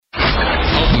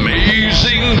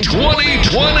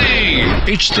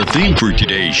2020. It's the theme for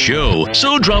today's show,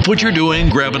 so drop what you're doing,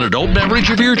 grab an adult beverage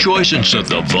of your choice, and set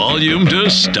the volume to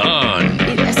stun.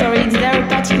 Sorry, is there a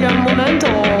particular moment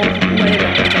or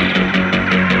whatever?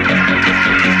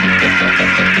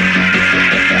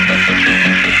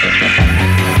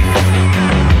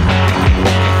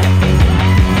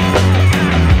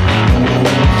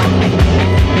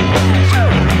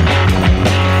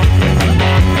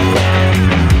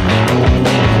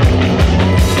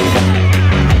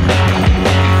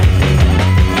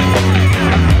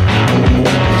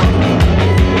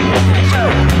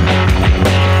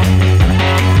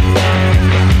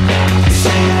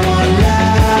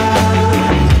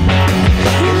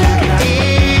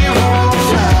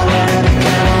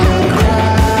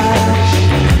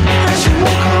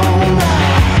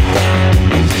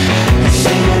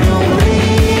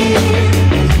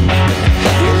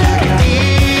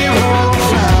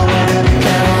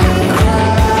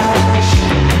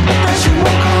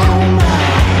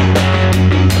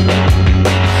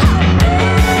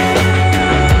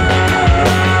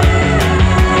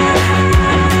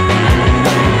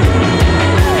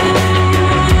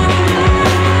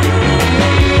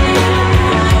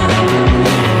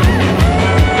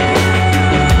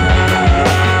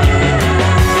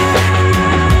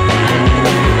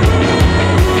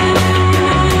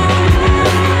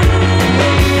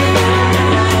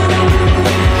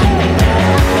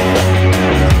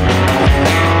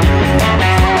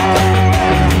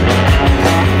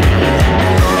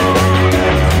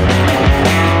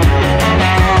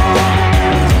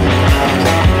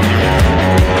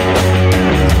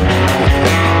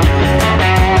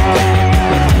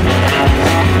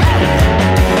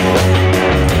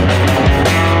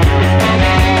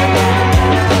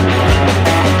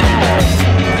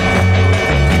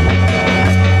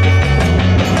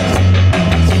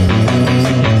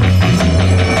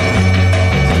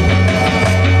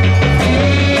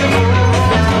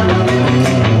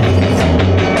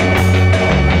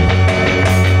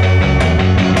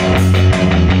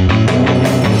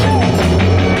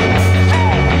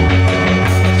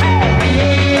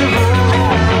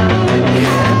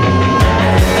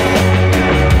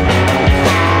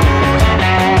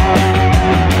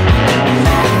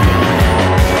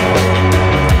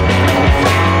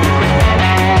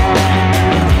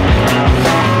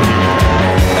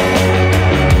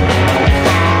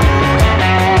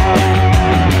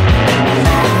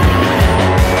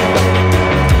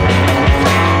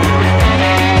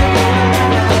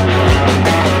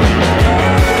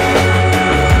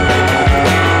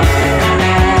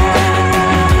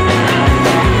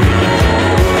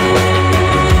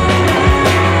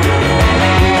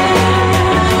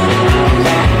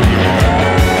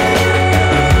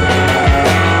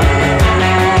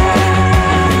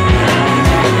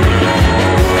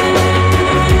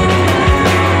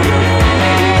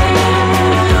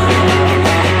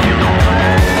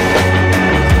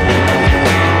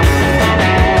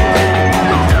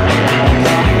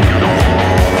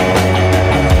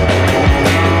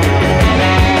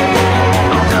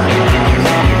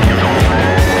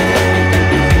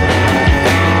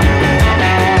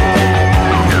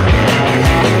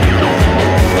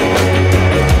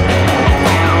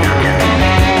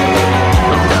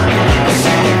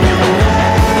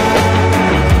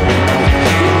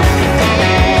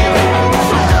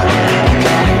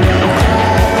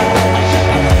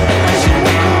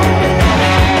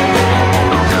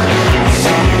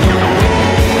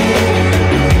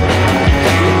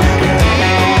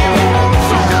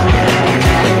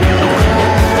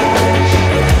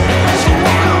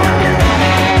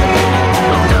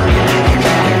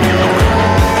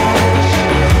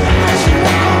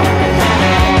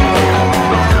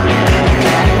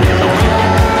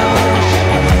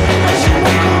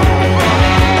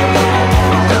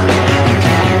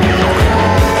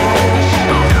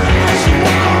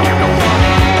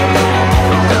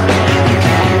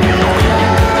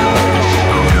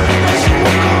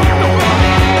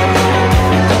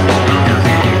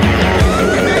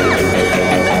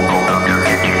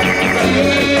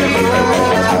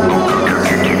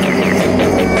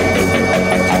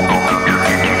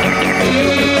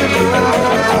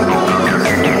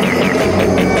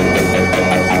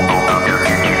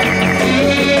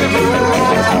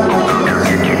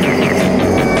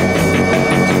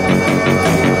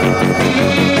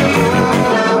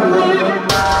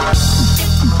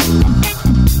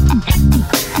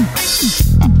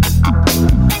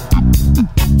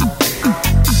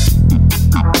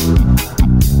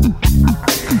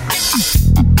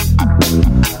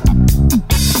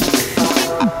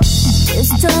 There's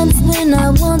times when I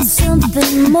want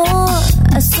something more.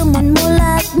 as someone more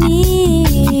like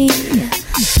me.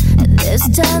 There's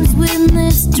times when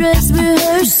this dress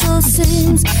rehearsal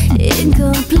seems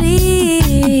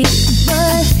incomplete,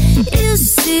 but you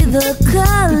see the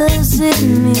colors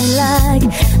in me like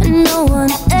no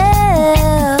one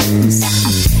else.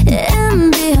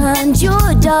 And behind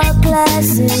your dark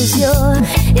glasses,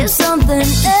 you're something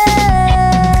else.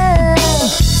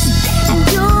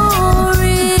 And you're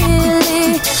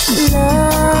really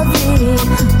lovely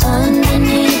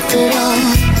underneath it all.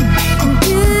 And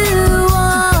you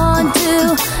want to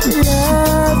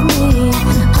love me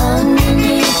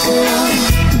underneath it all.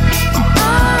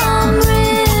 I'm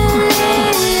really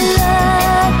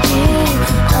lucky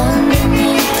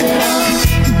underneath it all.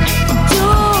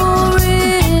 You're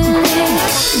really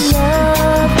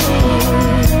lovely.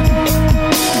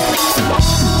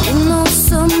 You know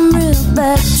some real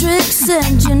bad tricks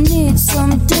and you need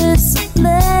some discipline.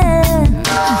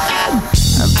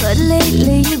 But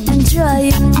lately you've been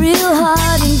trying real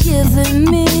hard and giving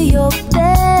me your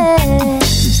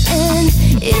best. And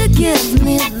you give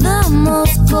me the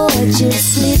most gorgeous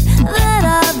sleep that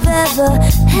I've ever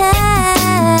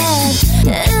had.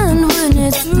 And when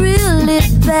it's really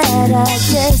bad, I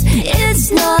guess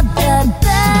it's not that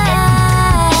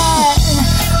bad.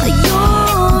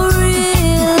 You're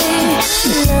really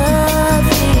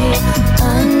lovely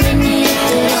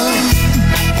underneath it all.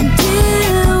 And you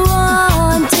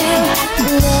want to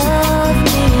love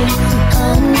me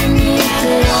underneath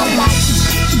it all.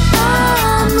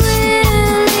 I'm really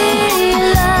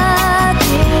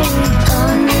lucky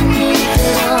underneath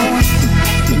it all.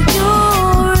 And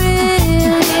you're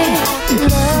really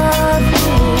lovely.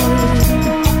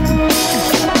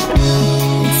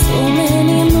 So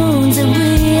many moons that we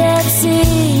have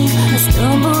seen are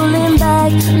stumbling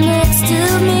back next to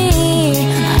me.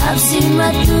 I've seen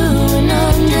right through and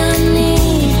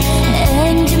underneath,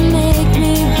 and you make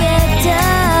me better.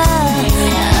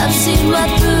 I've seen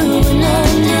right through and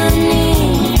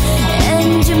underneath,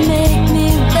 and you make me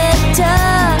better,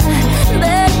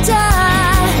 better,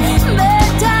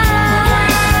 better.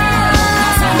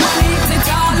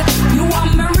 You are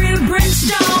my real Prince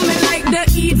Charming, like the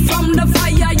heat from the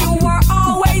fire. You are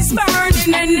always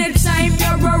burning anytime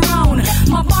you're around.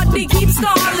 My body keeps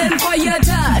calling for your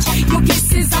touch, your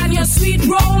kisses and your sweet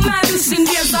romance. And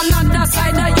there's another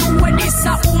side of you where this a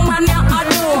woman I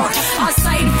adore.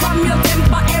 Aside from your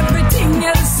temper, everything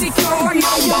else secure.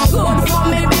 Now you're good for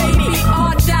me, baby,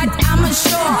 all that I'm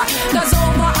sure. 'Cause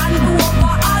over and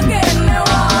over again, there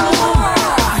are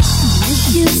more. You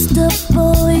used up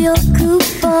all your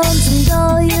coupons and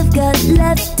all you've got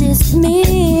left is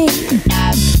me.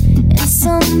 And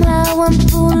somehow I'm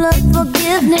full of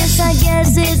forgiveness, I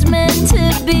guess it's meant to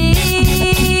be.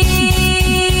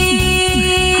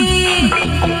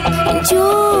 And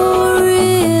you're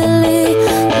really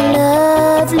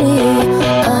lovely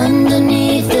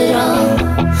underneath it all.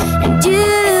 And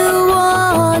you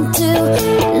want to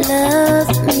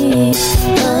love me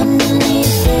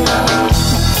underneath it all.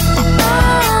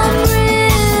 I'm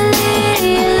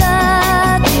really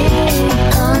lucky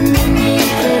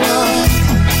underneath it all.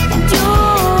 And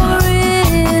you're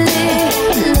really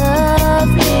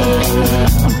lovely.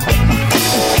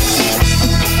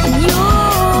 And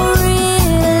you're really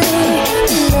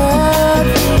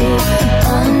lovely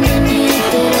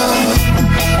underneath it all.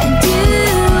 And you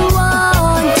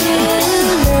want to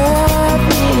love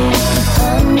me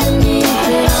underneath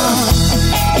it all.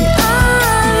 And I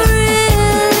really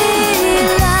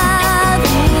love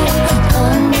you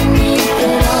underneath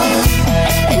it all.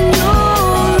 And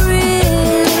you're really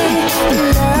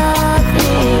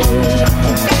lovely. Underneath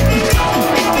it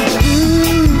all.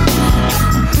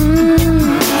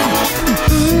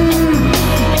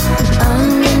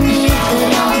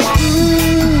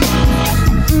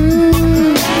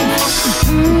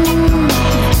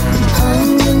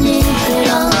 Underneath it all. Underneath it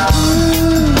all.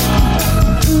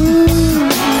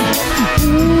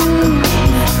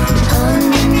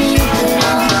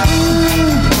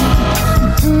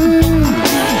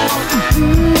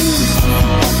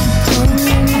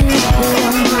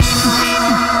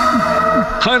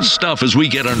 Hot stuff as we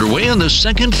get underway on the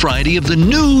second Friday of the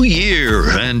new year.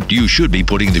 And you should be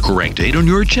putting the correct date on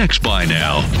your checks by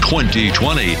now.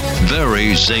 2020.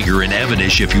 Very Sager and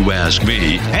Evanish, if you ask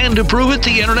me. And to prove it,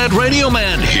 the Internet Radio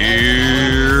Man.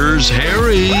 Here's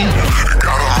Harry.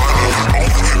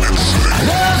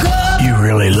 You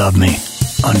really love me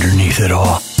underneath it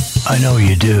all. I know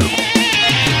you do.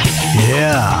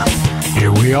 Yeah,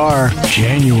 here we are,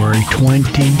 January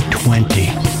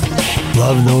 2020.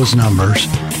 Love those numbers,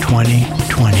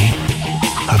 2020.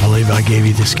 I believe I gave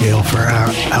you the scale for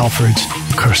Alfred's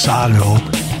Corsado.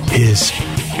 His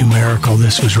numerical.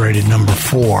 This was rated number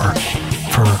 4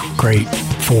 for great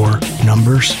 4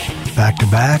 numbers back to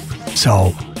back.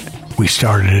 So we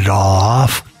started it all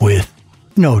off with,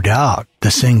 no doubt,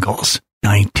 the singles,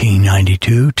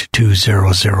 1992 to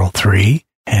 2003,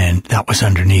 and that was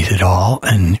Underneath It All.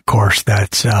 And of course,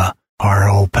 that's our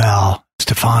old pal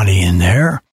Stefani in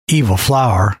there. Evil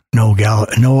Flower,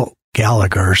 Noel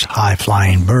Gallagher's High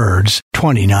Flying Birds,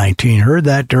 2019. Heard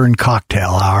that during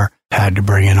cocktail hour. Had to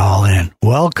bring it all in.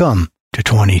 Welcome to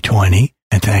 2020,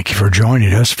 and thank you for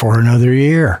joining us for another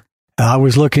year. I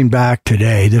was looking back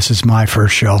today. This is my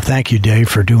first show. Thank you, Dave,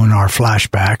 for doing our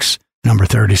flashbacks, number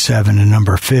 37 and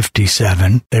number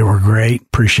 57. They were great.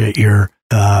 Appreciate your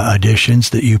additions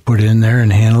that you put in there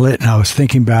and handle it. And I was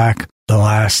thinking back the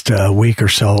last week or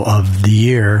so of the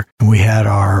year, and we had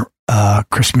our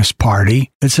Christmas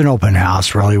party. It's an open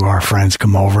house, really, where our friends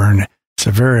come over, and it's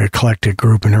a very eclectic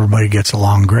group, and everybody gets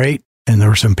along great. And there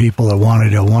were some people that wanted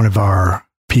to, one of our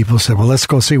people said, well, let's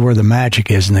go see where the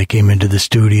magic is. And they came into the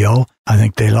studio. I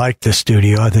think they liked the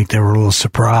studio. I think they were a little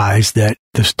surprised that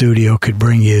the studio could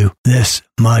bring you this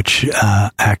much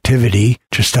activity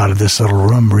just out of this little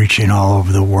room, reaching all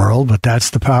over the world. But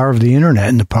that's the power of the internet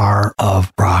and the power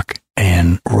of rock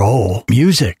and roll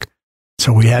music.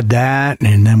 So we had that,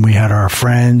 and then we had our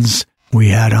friends. We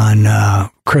had on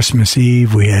Christmas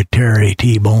Eve, we had Terry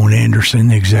T-Bone Anderson,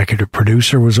 the executive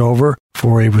producer, was over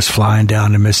before he was flying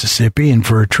down to Mississippi. And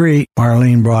for a treat,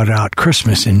 Marlene brought out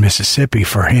Christmas in Mississippi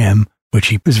for him, which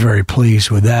he was very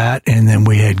pleased with that. And then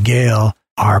we had Gail,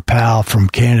 our pal from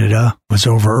Canada, was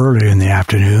over earlier in the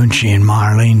afternoon. She and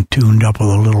Marlene tuned up with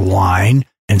a little wine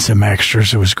and some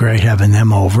extras. It was great having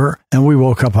them over. And we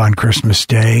woke up on Christmas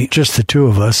Day, just the two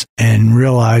of us, and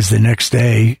realized the next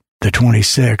day, the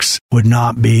 26th, would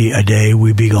not be a day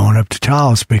we'd be going up to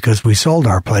Taos, because we sold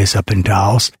our place up in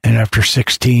Taos. And after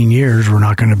 16 years, we're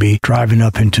not going to be driving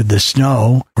up into the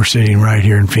snow. We're sitting right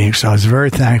here in Phoenix. So I was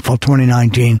very thankful.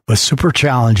 2019 was super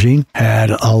challenging, had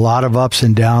a lot of ups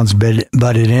and downs, but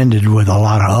it ended with a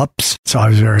lot of ups. So I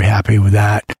was very happy with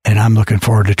that. And I'm looking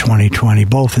forward to 2020,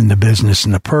 both in the business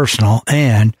and the personal.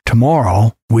 And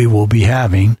tomorrow, we will be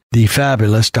having the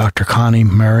fabulous Dr. Connie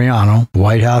Mariano,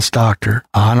 White House doctor,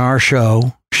 on our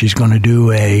show. She's going to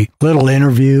do a little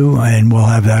interview, and we'll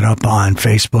have that up on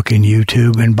Facebook and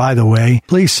YouTube. And by the way,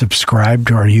 please subscribe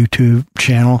to our YouTube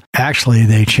channel. Actually,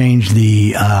 they changed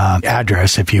the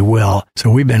address, if you will. So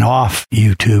we've been off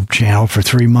YouTube channel for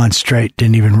 3 months straight.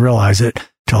 Didn't even realize it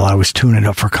till I was tuning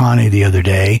up for Connie the other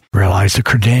day. Realized the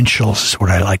credentials is what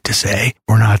I like to say.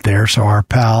 We're not there. So our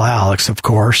pal Alex, of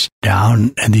course,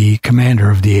 down, and the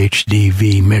commander of the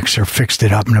HDV mixer, fixed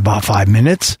it up in about 5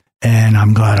 minutes. And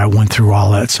I'm glad I went through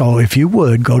all that. So if you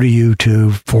would, go to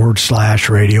YouTube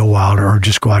 /Radio Wilder, or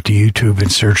just go out to YouTube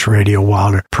and search Radio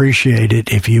Wilder. Appreciate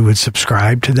it if you would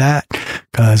subscribe to that,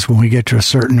 because when we get to a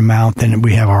certain amount, then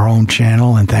we have our own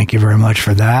channel, and thank you very much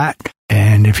for that.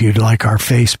 And if you'd like our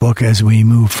Facebook as we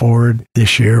move forward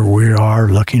this year, we are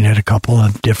looking at a couple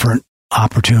of different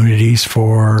opportunities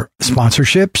for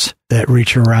sponsorships that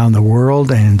reach around the world,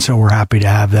 and so we're happy to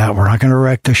have that. We're not going to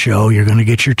wreck the show. You're going to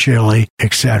get your chili,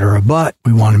 etc. But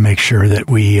we want to make sure that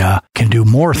we can do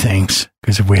more things,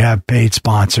 because if we have paid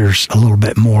sponsors a little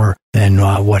bit more than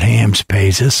what Hams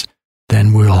pays us,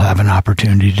 then we'll have an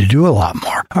opportunity to do a lot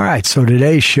more. All right, so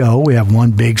today's show, we have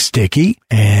one big sticky,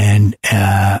 and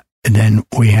then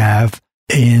we have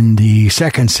in the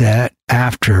second set,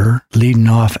 leading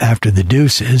off after the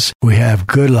Deuces, we have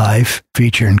Good Life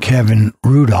featuring Kevin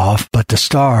Rudolph, but the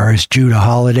star is Judah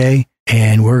Holiday,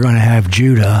 and we're going to have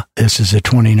Judah. This is a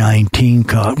 2019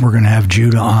 cut. We're going to have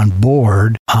Judah on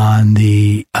board on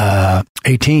the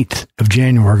 18th of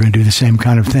January. We're going to do the same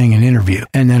kind of thing, an interview.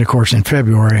 And then, of course, in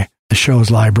February, the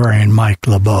show's librarian, Mike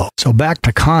LeBeau. So back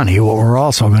to Connie, what we're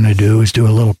also going to do is do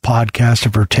a little podcast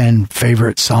of her 10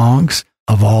 favorite songs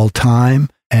of all time,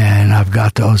 and I've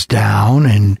got those down,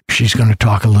 and she's going to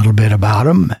talk a little bit about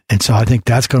them, and so I think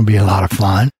that's going to be a lot of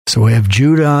fun. So we have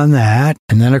Judah on that,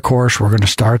 and then, of course, we're going to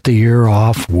start the year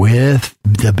off with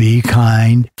the Be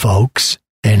Kind folks,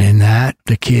 and in that,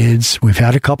 the kids, we've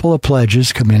had a couple of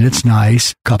pledges come in. It's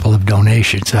nice, a couple of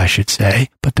donations, I should say,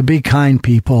 but the Be Kind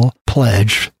people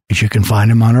pledged, as you can find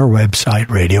them on our website,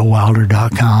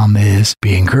 RadioWilder.com, is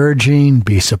be encouraging,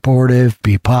 be supportive,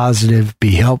 be positive,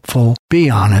 be helpful, be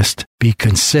honest, be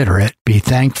considerate, be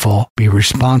thankful, be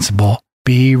responsible,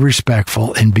 be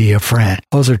respectful, and be a friend.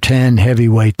 Those are 10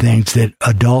 heavyweight things that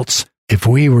adults, if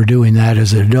we were doing that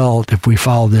as an adult, if we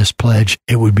followed this pledge,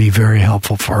 it would be very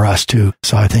helpful for us too.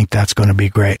 So I think that's going to be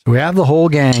great. We have the whole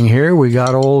gang here. We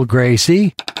got old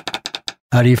Gracie.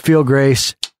 How do you feel,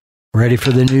 Grace? Ready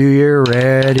for the new year?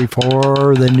 Ready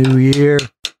for the new year?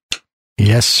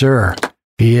 Yes, sir.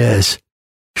 He is.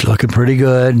 He's looking pretty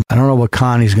good. I don't know what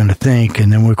Connie's going to think.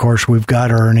 And then, of course, we've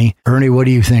got Ernie. Ernie, what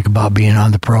do you think about being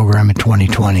on the program in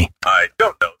 2020? I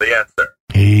don't know the answer.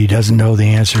 He doesn't know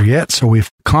the answer yet, so we've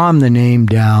calmed the name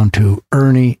down to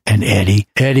Ernie and Eddie.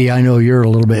 Eddie, I know you're a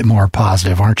little bit more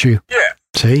positive, aren't you? Yeah.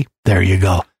 See? There you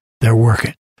go. They're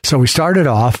working. So we started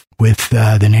off with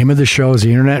the name of the show is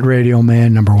The Internet Radio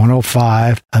Man, number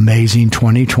 105, Amazing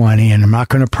 2020. And I'm not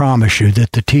going to promise you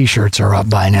that the T-shirts are up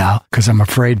by now because I'm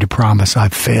afraid to promise.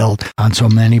 I've failed on so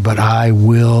many, but I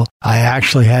will. I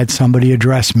actually had somebody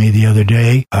address me the other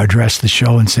day, address the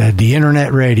show and said, The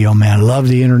Internet Radio Man, love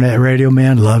The Internet Radio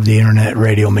Man, love The Internet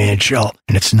Radio Man show.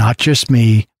 And it's not just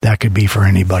me. That could be for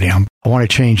anybody. I want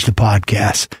to change the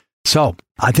podcast. So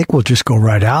I think we'll just go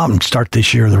right out and start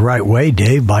this year the right way,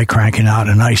 Dave, by cranking out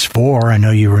a nice 4. I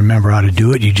know you remember how to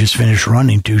do it. You just finished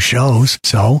running 2 shows.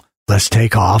 So let's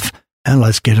take off and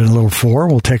let's get in a little 4.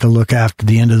 We'll take a look after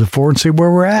the end of the 4 and see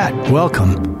where we're at.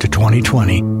 Welcome to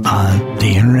 2020 on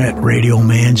the Internet Radio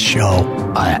Man's show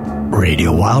at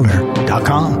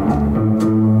RadioWilder.com.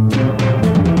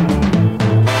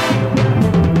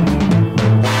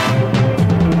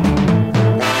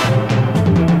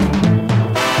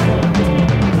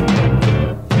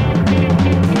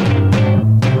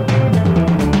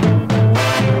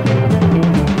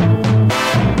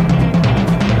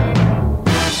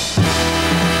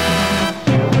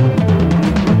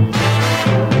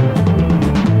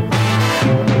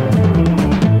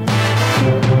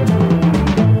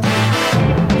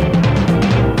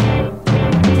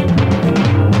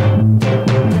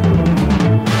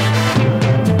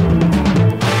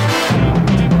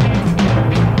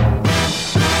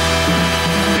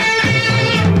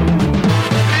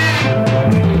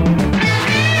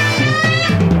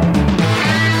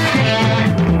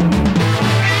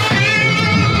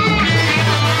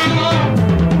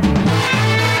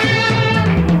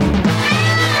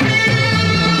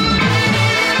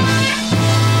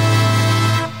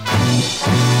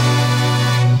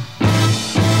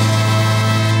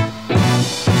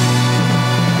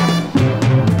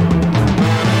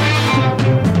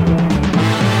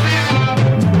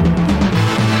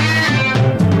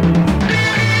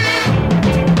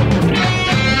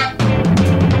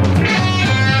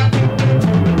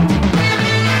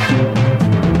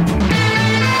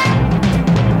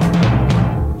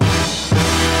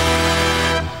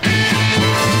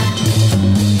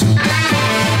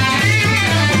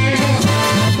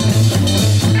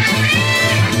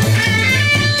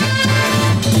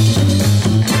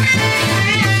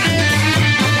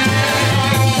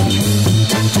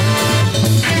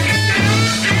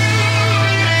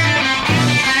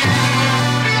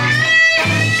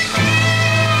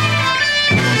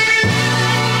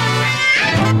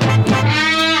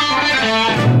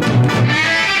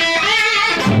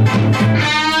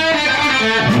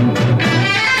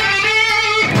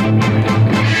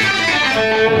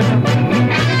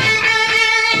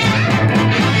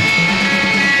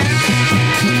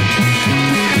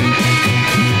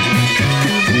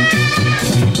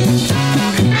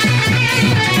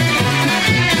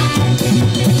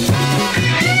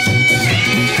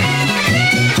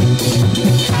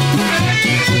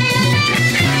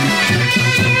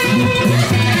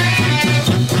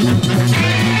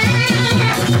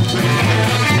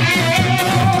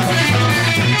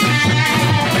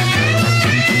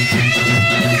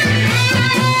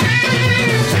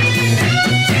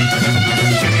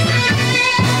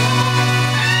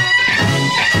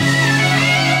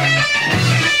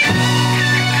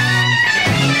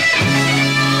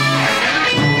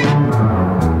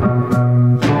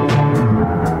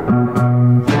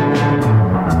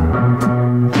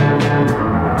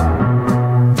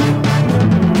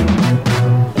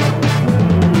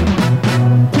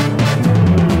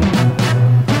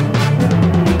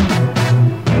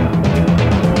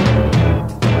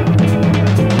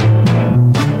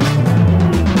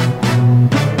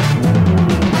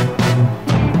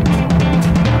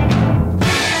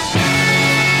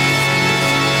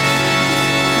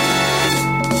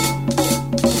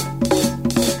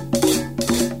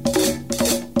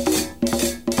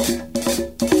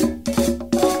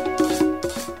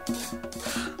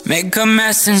 Make a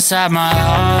mess inside my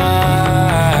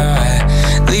heart.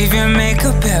 Leave your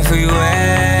makeup everywhere.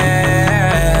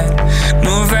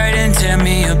 Move right and tear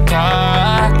me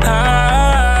apart.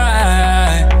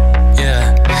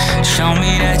 Yeah, show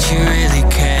me that you really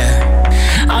care.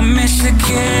 I miss the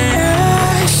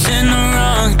kiss and the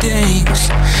wrong things.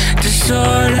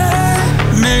 Disorder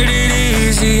made it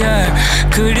easier.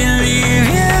 Couldn't leave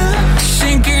you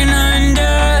sinking under.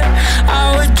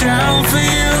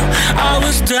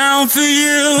 down for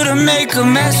you to make a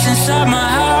mess inside my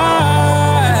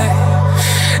heart.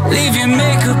 Leave your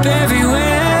makeup everywhere.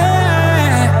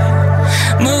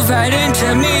 Move right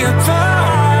into me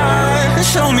apart.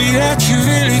 Show me that you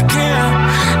really care.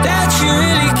 That you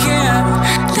really care.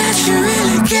 That you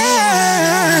really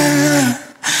care.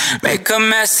 Make a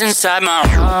mess inside my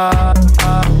heart.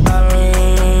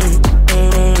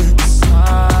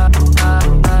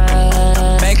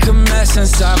 Make a mess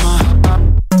inside my heart.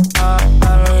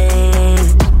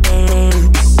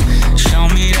 Show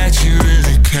me that you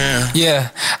really care. Yeah,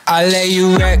 I let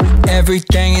you wreck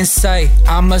everything in sight.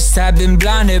 I must have been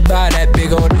blinded by that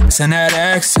big old ass and that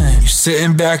accent. You're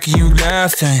sitting back and you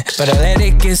laughing, but I let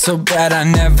it get so bad I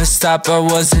never stopped. I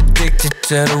was addicted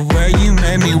to the way you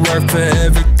made me work for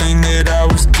everything that I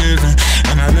was given.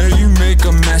 And I let you make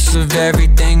a mess of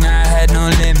everything, I had no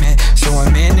limit. So a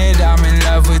minute I'm in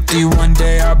love with you, one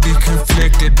day I'll be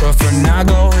conflicted. But for now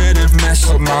go ahead and mess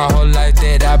up my whole life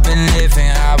that I've been living.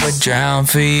 I would drown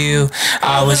for you,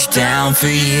 I was down for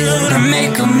you to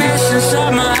make a mess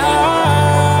inside my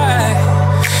heart.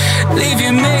 Leave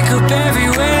your makeup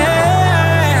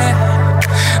everywhere.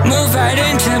 Move right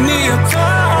into me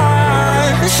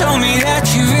apart. Show me that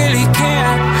you really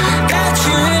care. That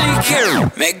you really care.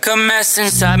 Make a mess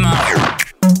inside my heart.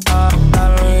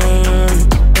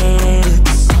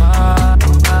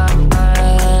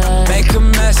 Make a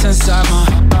mess inside my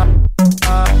heart.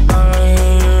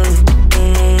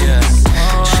 Yeah.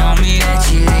 Show me that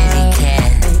you really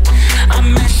care. I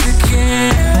miss the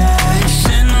kiss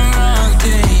and the wrong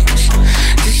things.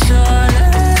 Disorder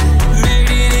made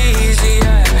it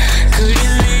easier.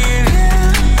 Couldn't leave you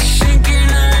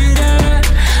sinking under.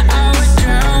 I was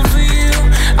down for you.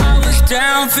 I was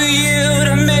down for you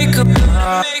to make a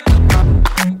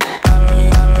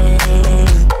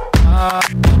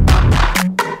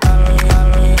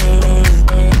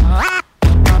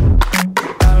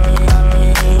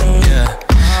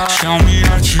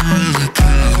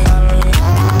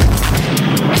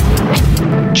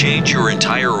Change your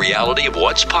entire reality of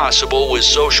what's possible with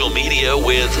social media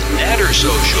with Natter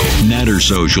Social. Natter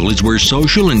Social is where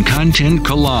social and content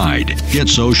collide. Get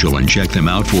social and check them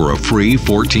out for a free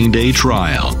 14-day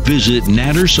trial. Visit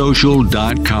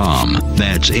nattersocial.com.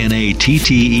 That's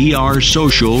NATTER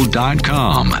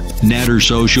social.com. Natter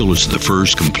Social is the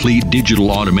first complete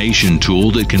digital automation tool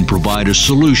that can provide a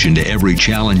solution to every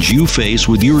challenge you face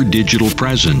with your digital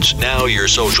presence. Now your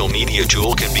social media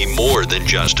tool can be more than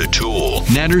just a tool.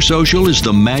 Natter Social is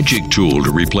the magic tool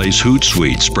to replace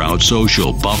Hootsuite, Sprout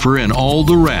Social, Buffer, and all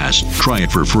the rest. Try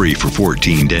it for free for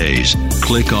 14 days.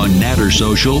 Click on Natter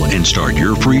Social and start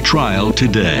your free trial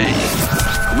today.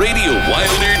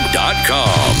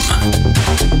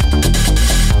 RadioWilder.com.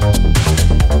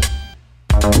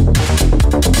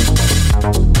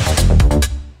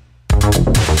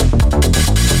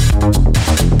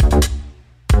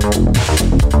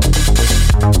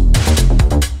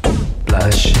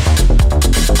 Blush,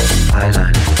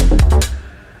 eyeliner,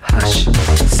 hush,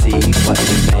 see what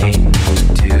you made me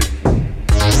do.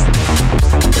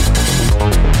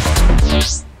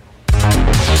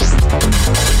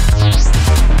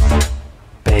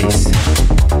 Base,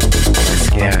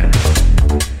 mascara,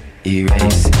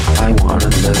 erase, I wanna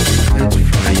look good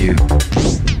for you.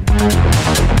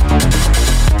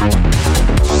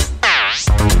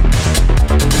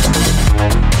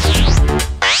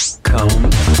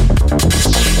 Comb,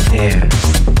 hair,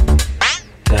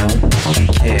 don't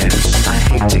care, I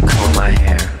hate to comb my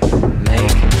hair.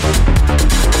 Make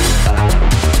up,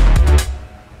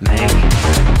 make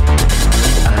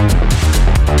up,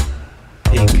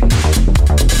 pink,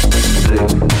 blue,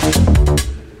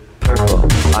 purple,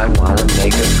 I wanna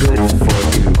make it good for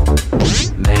you.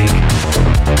 Make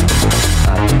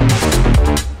up,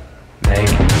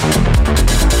 make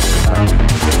up,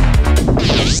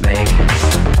 make up,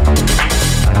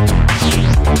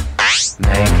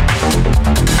 make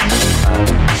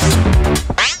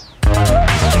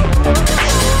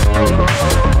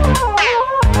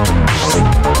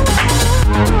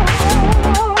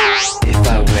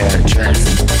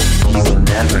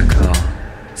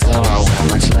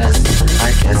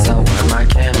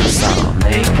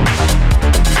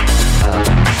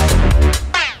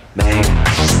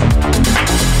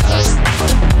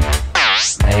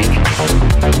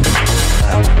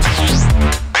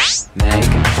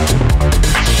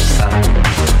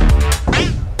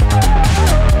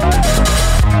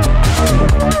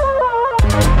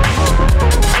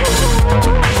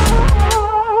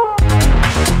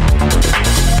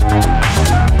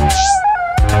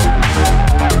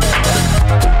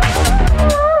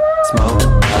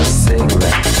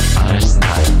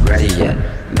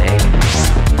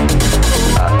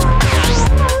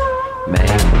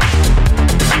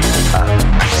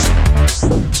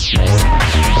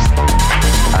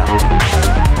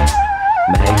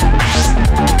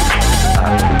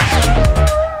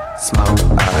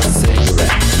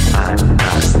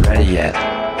yet.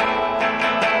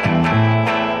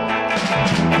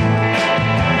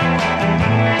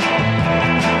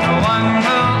 No one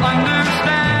will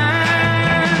understand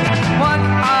what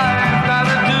I've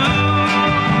gotta do.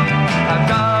 I've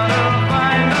gotta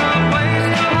find a place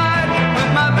to hide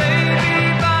with my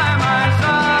baby by my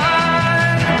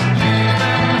side. She's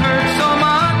been hurt so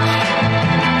much,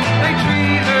 they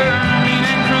treat her mean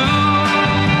and cruel.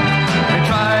 They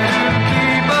try to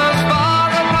keep us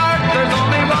far apart, there's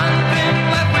only one thing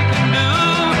left we can do.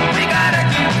 We gotta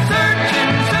keep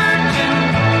searching, searching,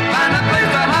 find a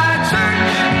place to hide,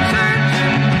 searching,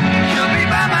 searching. She'll be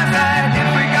by my side if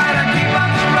we gotta keep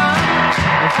on the run.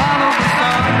 We'll follow the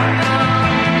sun,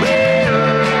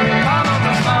 follow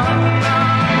the sun.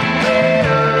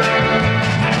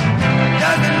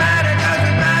 Doesn't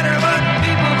matter what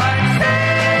people might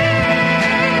say.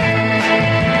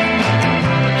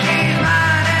 She's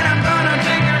mine and I'm gonna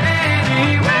take her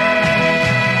anyway.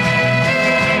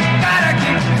 Gotta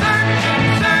keep searching,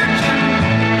 searching,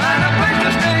 find a place to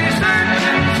stay,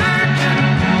 searching, searching.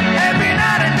 Every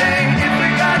night and day, if we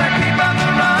gotta keep on the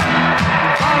run,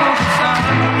 follow the sun,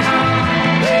 follow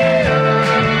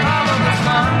the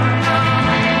sun.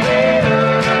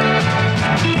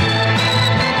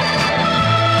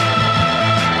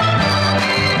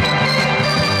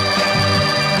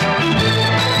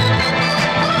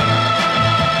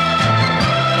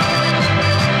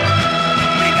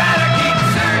 We gotta keep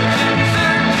searching,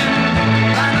 searching,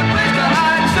 find a place to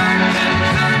hide, searching,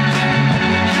 searching.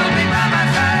 She'll be by my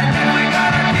side if we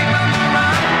gotta keep on the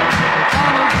run.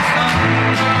 Follow the sun,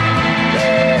 follow the sun,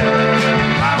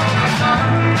 follow the sun.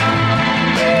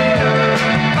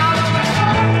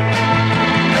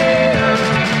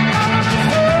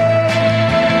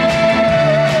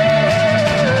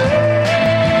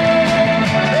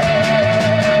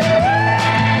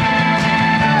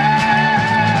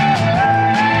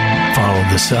 Follow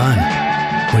the sun.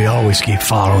 We always keep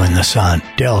following the sun.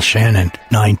 Del Shannon,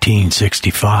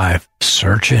 1965.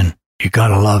 Searching. You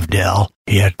gotta love Del.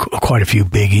 He had quite a few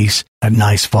biggies. A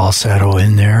nice falsetto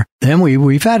in there. Then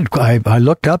we've had, I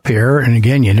looked up here, and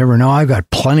again, you never know. I've got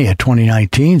plenty of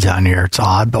 2019s on here. It's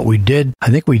odd, but I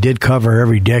think we did cover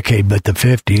every decade but the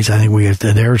 50s. I think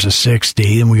there's a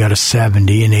 60, and we got a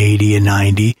 70, an 80, a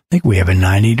 90. I think we have a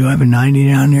 90. Do I have a 90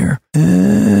 down here?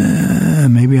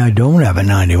 Maybe I don't have a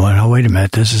 91. Oh, wait a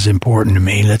minute. This is important to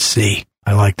me. Let's see.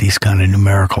 I like these kind of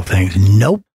numerical things.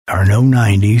 Nope. There are no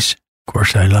 90s. Of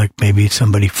course, I like maybe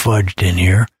somebody fudged in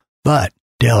here. But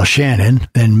Del Shannon,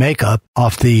 then Makeup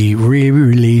off the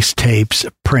re-release tapes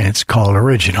prints called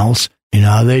Originals. You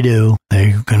know how they do.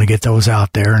 They're going to get those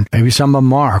out there, and maybe some of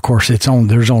them are. Of course, there's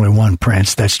only one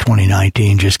Prince. That's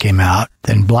 2019, just came out.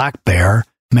 Then Black Bear,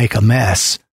 Make a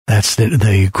Mess. That's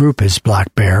the group is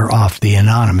Black Bear off the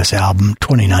Anonymous album,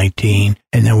 2019.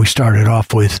 And then we started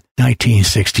off with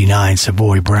 1969,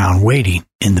 Savoy Brown, Waiting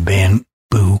in the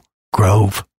Bamboo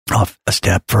Grove, off a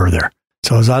step further.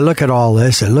 So as I look at all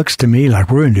this, it looks to me like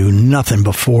we're going to do nothing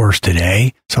but fours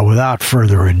today. So without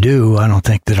further ado, I don't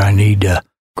think that I need to.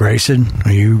 Grayson,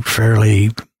 are you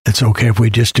fairly, it's okay if we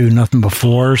just do nothing but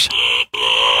fours?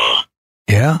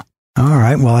 Yeah? All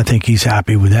right. Well, I think he's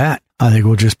happy with that. I think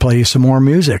we'll just play you some more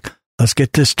music. Let's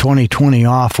get this 2020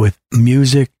 off with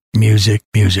music, music,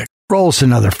 music. Roll us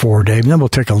another four, Dave, and then we'll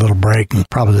take a little break and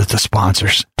probably let the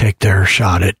sponsors take their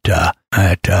shot at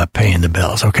paying the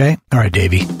bills, okay? All right,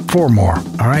 Davey, four more.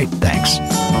 All right, thanks.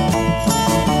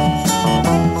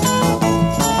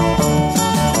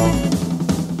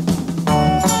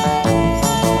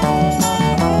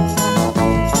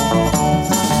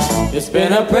 It's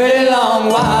been a pretty long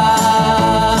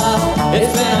while.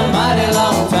 It's been a mighty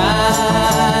long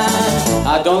time.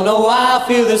 I don't know why I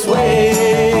feel this way.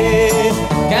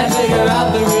 Can't figure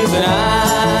out the reason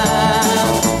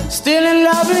I'm still in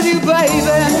love with you, baby.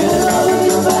 Still in love with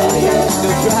you, baby. You're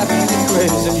still driving me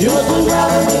crazy. You're still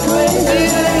driving me crazy.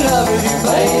 Still in love with you,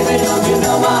 baby. Don't you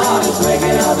know my heart is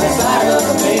breaking up inside of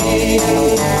me?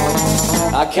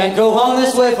 I can't go on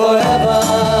this way forever.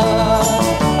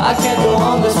 I can't go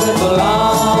on this way for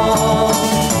long.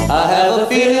 I have a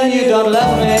feeling you don't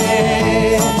love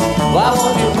me. Why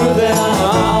won't you prove that I'm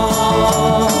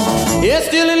wrong? Yeah,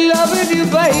 still in love with you,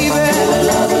 baby. Still in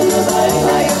love with you,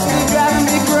 baby. You're still driving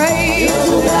me crazy. You're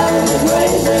still driving me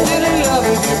crazy. Still in love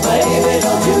with you, baby.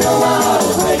 Don't you know my heart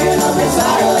is breaking up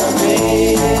inside of me?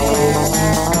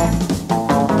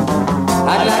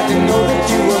 I'd like to know that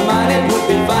you were mine. It would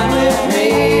be fine with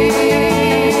me.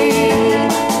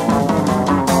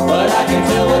 But I can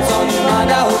tell what's on your mind.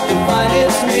 I hope you find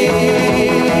it's me.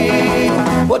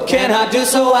 What can I do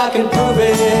so I can prove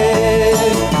it?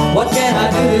 What can I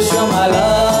do to show my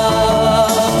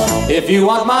love? If you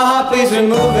want my heart, please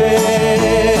remove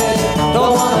it.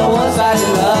 Don't want a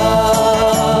one-sided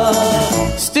love.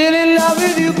 Still in love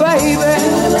with you, baby.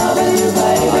 Still in love with you,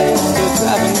 baby. Still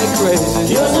driving me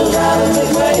crazy. You're still driving me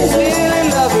crazy. Still in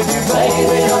love with you,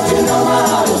 baby. Don't you know my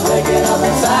heart is breaking up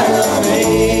inside of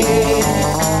me?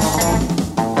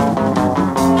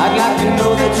 I'd like to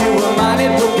know that you were mine.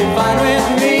 It would be fine with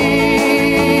me.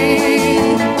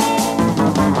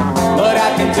 But I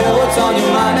can tell what's on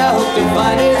your mind. I hope to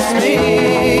find it's me.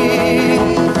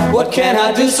 What can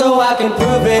I do so I can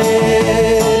prove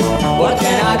it? What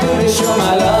can I do to show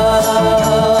my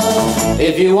love?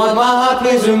 If you want my heart,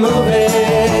 please remove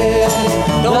it.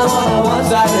 Don't want a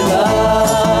one-sided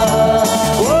love.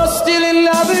 Oh, still in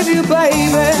love with you, baby.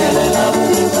 Still in love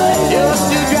with you, baby. You're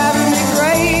still driving me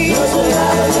crazy. You're still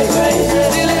driving me crazy.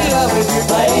 Still in love with you,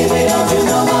 baby. Don't you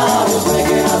know my heart is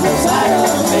breaking up inside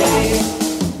of me?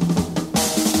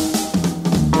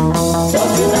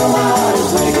 Don't you know my heart is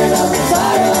breaking up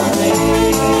inside of me?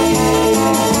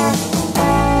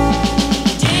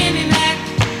 Jimmy Mac,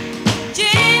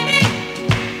 Jimmy,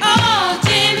 oh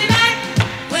Jimmy Mac,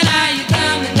 when are you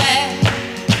coming back?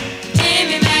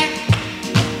 Jimmy Mac,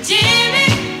 Jimmy,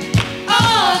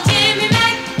 oh Jimmy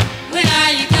Mac, when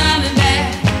are you coming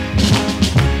back?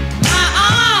 My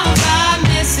arms are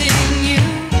missing you,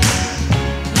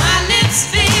 my lips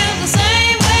feel the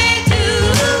same way too.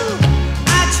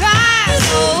 I try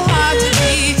so hard to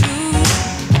be true,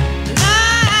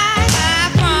 like I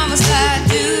promised I'd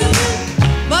do.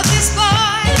 But this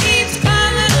boy keeps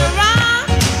coming around,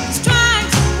 he's trying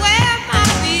to wear my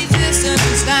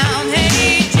resistance down.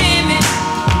 Hey Jimmy,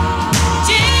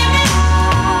 Jimmy,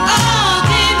 oh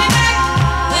Jimmy Mac,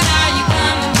 when are you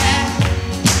coming back?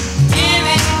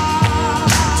 Jimmy,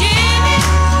 Jimmy,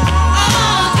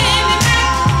 oh Jimmy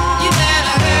Mac, you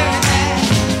better hurry back.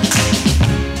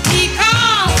 He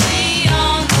calls me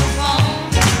on the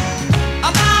phone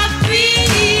about 3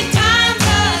 times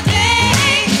a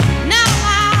day. Now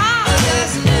I'll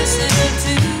just listen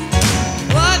to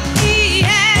what he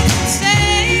has to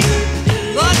say.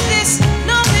 But this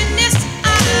loneliness I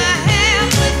have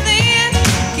within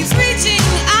keeps reaching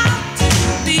out to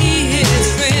be his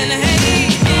friend. Hey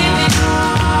Jimmy,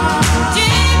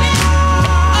 Jimmy,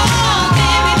 oh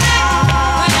Jimmy Mac,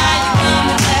 when are you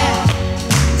coming back?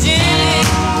 Jimmy,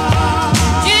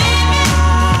 Jimmy,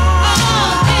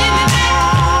 oh Jimmy Mac,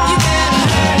 you better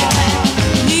hurry back.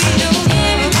 Need your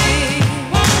Jimmy Mac,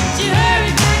 won't you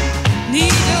hurry back?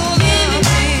 Need your Jimmy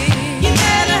Mac, you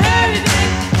better hurry back.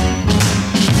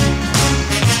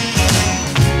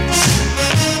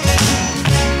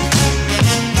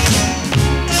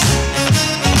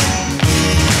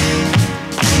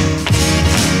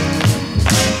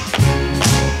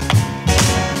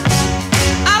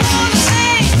 I wanna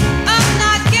say I'm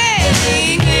not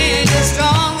getting any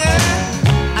stronger.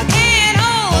 I can't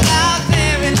hold out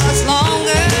very much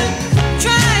longer.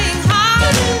 Trying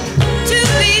hard to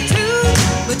be true,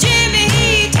 but Jimmy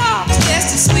he talks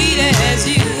just as sweet as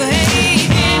you. Hey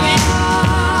Jimmy,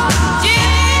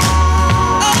 Jimmy,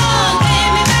 oh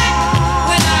Jimmy Mac,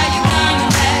 when are you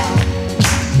coming back?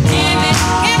 Jimmy,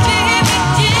 can't you hear me?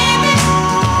 Jimmy,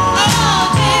 oh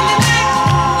Jimmy Mac,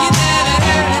 you better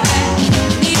hurry back.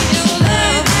 Need your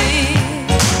love,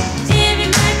 Jimmy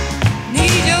Mac,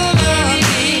 need your love,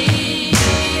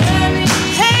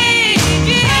 hey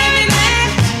Jimmy Mac,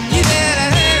 you better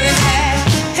hurry back.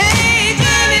 Hey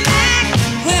Jimmy Mac,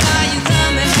 when are you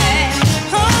coming back?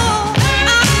 Oh, I'm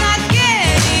not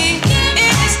getting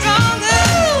any stronger.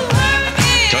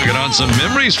 Tugging on some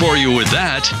memories for you with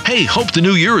that. Hey, hope the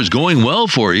new year is going well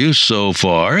for you so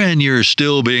far and you're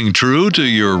still being true to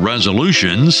your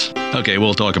resolutions. Okay,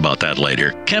 we'll talk about that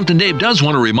later. Captain Dave does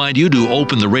want to remind you to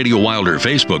open the Radio Wilder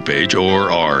Facebook page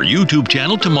or our YouTube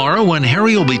channel tomorrow when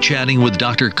Harry will be chatting with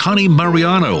Dr. Connie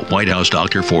Mariano, White House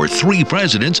doctor for 3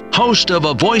 presidents, host of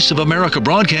a Voice of America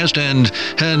broadcast and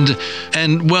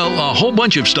well, a whole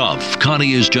bunch of stuff.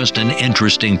 Connie is just an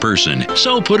interesting person.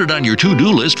 So put it on your to-do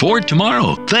list for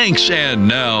tomorrow. Thanks, and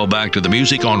now back to the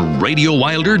music on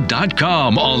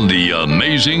RadioWilder.com on the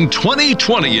amazing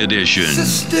 2020 edition.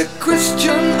 Sister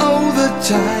Christian, oh, the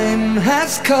time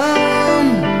has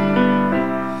come,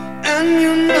 and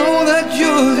you know that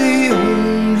you're the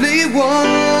only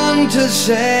one to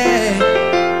say,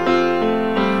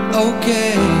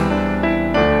 okay,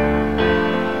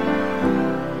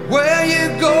 where you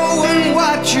going,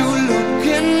 what you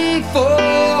looking for,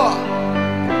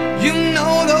 you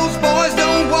know those boys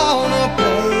don't wanna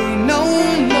play no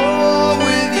more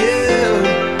with you,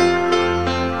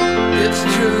 it's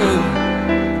true.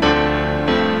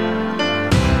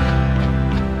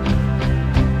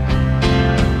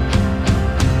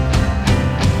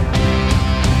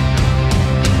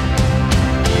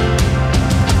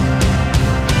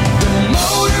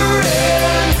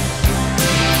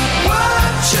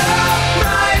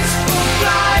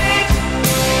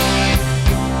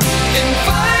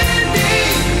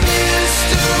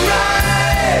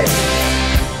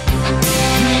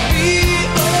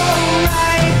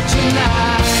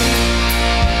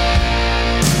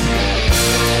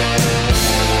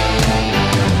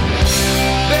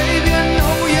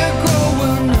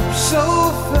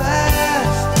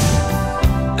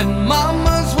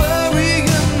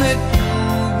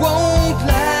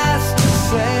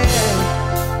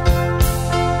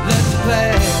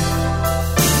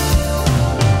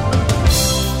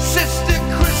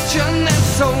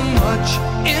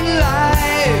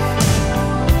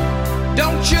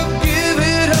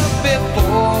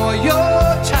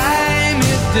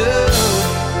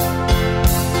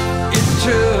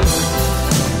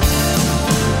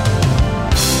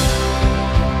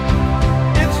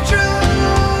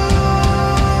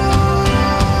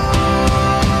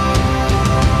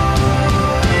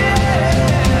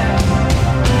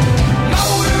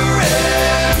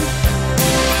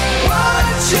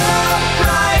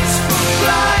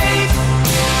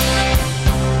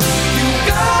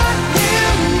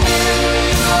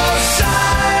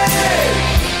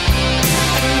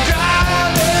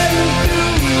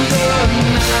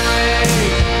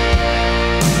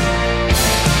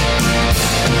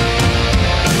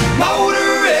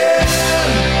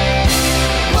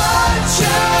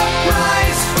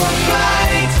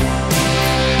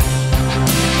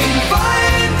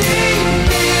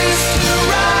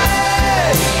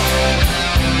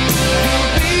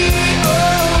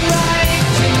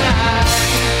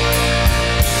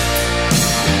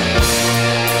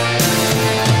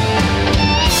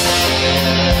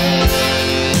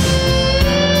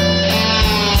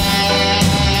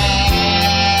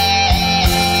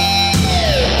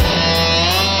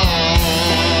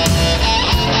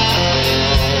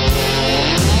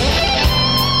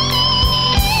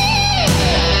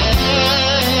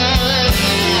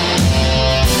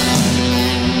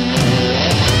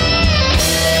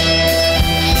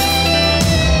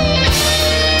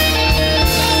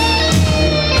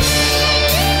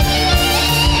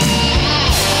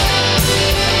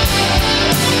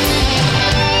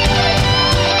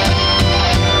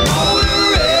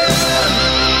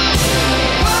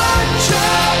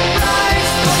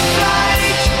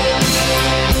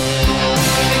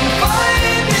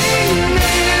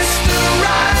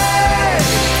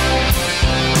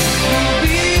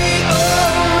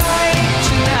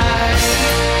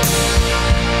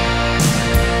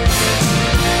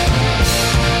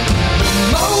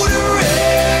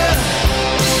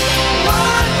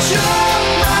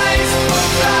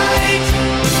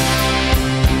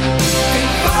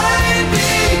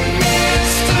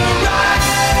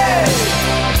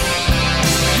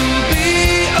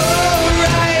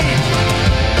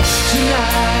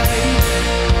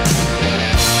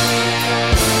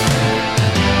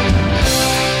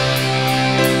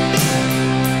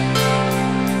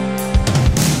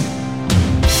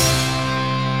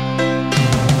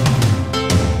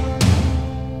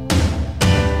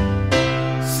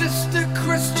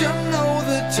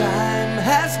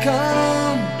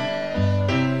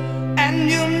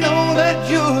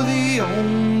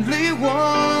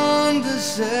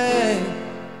 say,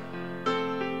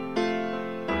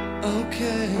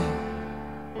 okay,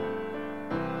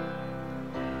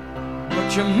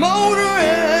 but you're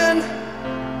motoring,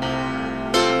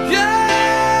 yeah,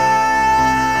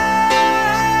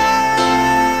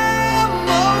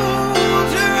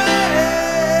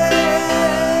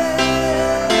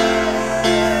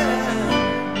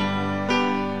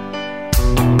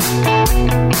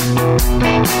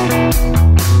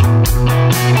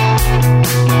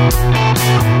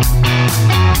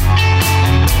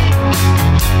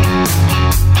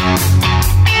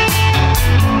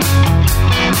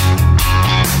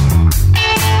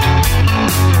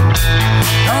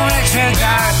 Don't let your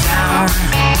guard down.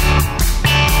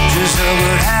 Just look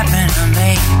what happened to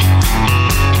me.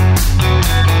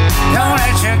 Don't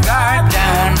let your guard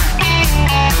down.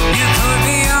 You could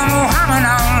be a Muhammad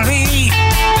Ali.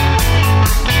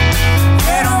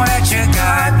 Yeah, don't let your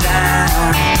guard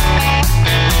down.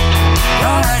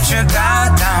 Don't let your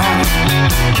guard down.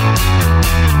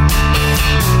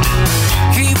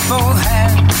 Keep both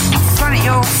hands in front of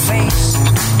your face.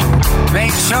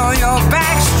 Make sure your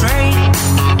back's straight.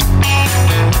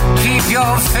 Keep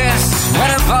your fists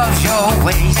well above your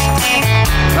waist.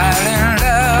 Violin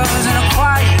love's an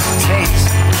acquired taste.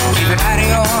 Keep it out of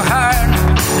your heart.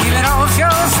 Keep it off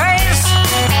your face.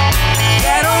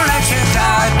 Yeah, don't let your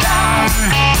guard down.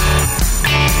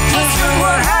 Just look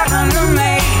what happened to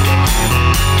me.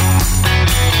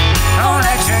 Don't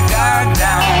let your guard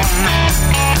down.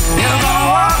 You're gonna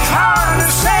walk hard to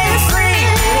stay free.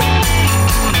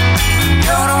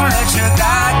 Yo, don't let your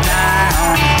guard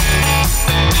down.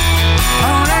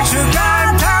 Don't let your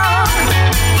guard down.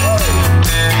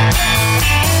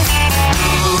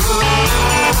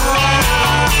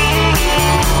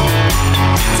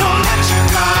 Don't let your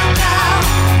guard down.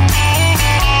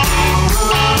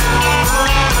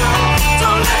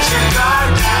 Don't let your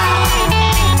guard down.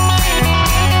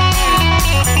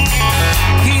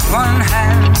 Keep one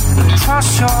hand across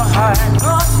your heart.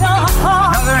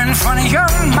 Another in front of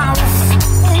your mouth.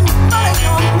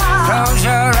 Close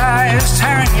your eyes,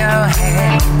 turn your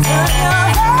head.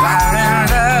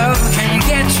 Violent love can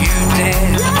get you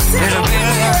dead. There's a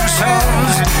billion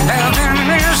souls that have been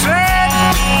misled.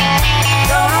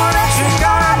 Don't let your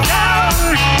guard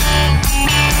down.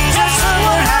 Just look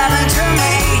what happened to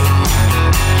me.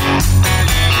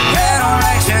 Yeah, don't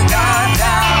let your guard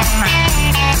down.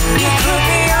 You could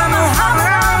be a Muhammad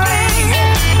Ali.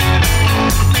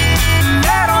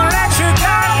 Yeah, don't let your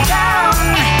guard down.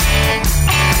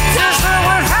 Just look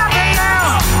what happened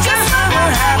now. Just look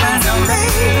what happened to me.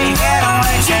 Yeah, don't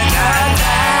let your guard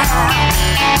down.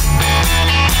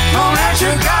 Don't let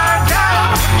your guard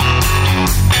down.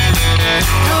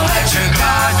 Don't let your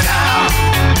guard down.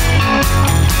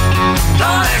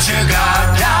 Don't let your guard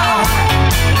down.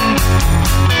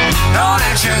 Don't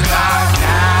let your guard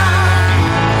down.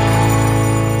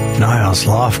 Niles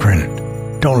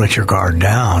Lofgren, Don't Let Your Guard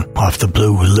Down, off the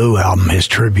Blue with Lou album, his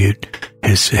tribute,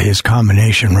 his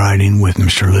combination writing with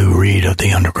Mr. Lou Reed of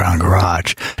the Underground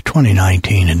Garage,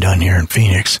 2019 and done here in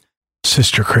Phoenix.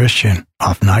 Sister Christian,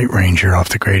 off Night Ranger, off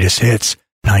the Greatest Hits,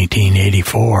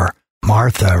 1984.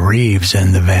 Martha Reeves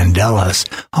and the Vandellas,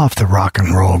 off the Rock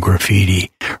and Roll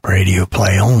Graffiti, radio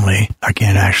play only. I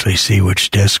can't actually see which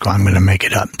disc, I'm going to make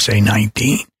it up and say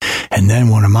 19. And then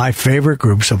one of my favorite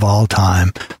groups of all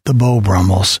time, the Beau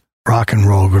Brummels, Rock and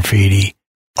Roll Graffiti,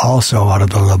 also out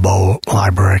of the LeBeau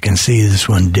Library. I can see this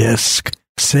one, disc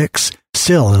 6,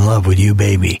 Still in Love with You,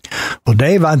 Baby. Well,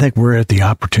 Dave, I think we're at the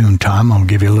opportune time. I'll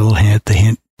give you a little hint,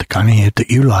 the kind of hint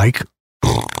that you like.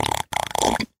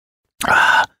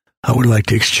 I would like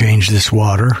to exchange this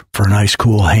water for nice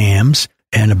cool hams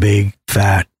and a big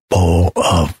fat bowl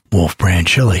of Wolf Brand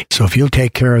chili. So if you'll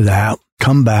take care of that,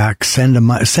 come back, send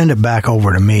it back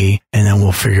over to me, and then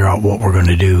we'll figure out what we're going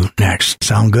to do next.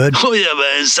 Sound good? Oh, yeah,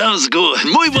 man. Sounds good.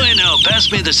 Muy bueno.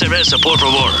 Pass me the cerveza, por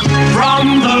favor.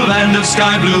 From the land of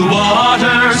sky blue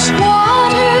waters,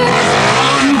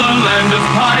 from the land of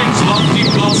pines, lofty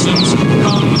blossoms,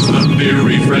 comes the beer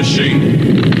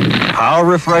refreshing. How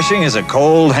refreshing is a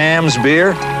cold Hams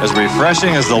beer? As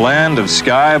refreshing as the land of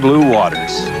sky blue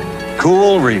waters.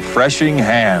 Cool, refreshing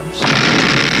Hams.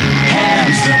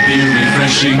 Hams, the beer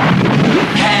refreshing.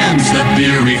 Hams, the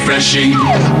beer refreshing.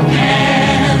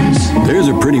 Hams. There's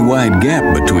a pretty wide gap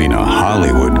between a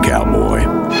Hollywood cowboy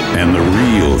and the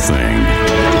real thing.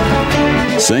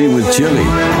 Same with chili.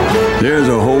 There's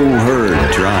a whole herd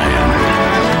trying.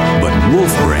 But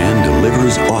Wolf Brand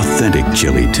delivers authentic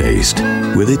chili taste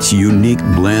with its unique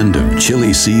blend of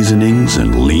chili seasonings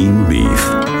and lean beef.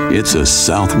 It's a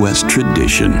Southwest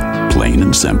tradition, plain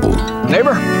and simple.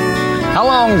 Neighbor, How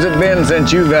long's it been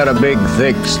since you got a big,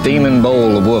 thick, steaming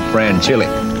bowl of Wolf Brand chili?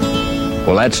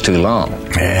 Well, that's too long.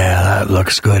 Yeah, that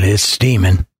looks good. It's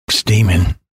steaming.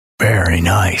 Steaming. Very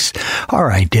nice. All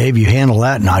right, Dave, you handle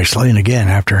that nicely. And again,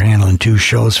 after handling 2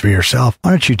 shows for yourself,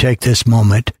 why don't you take this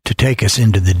moment to take us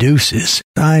into the deuces?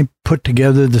 I put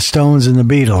together the Stones and the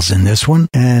Beatles in this one,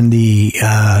 and the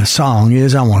song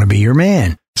is I Want to Be Your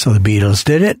Man. So the Beatles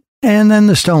did it, and then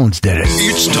the Stones did it.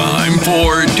 It's time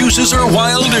for Deuces Are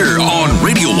Wilder on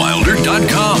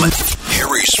RadioWilder.com.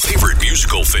 Harry's favorite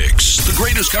musical fix. The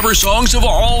greatest cover songs of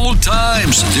all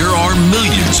times. There are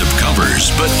millions of covers,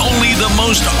 but only the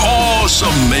most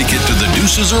awesome make it to the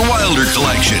Deuces Are Wilder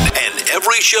collection. And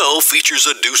every show features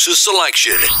a Deuces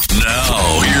selection.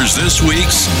 Now, here's this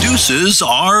week's Deuces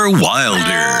Are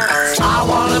Wilder. I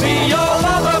wanna be your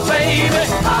lover, baby.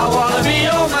 I wanna be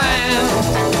your man.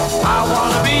 I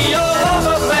wanna be your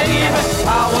lover, baby.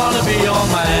 I wanna be your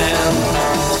man.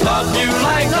 Love you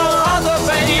like no other,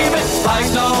 baby, like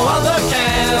no other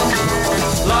can.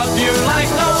 Love you like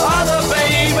no other,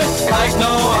 baby, like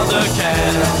no other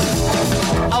can.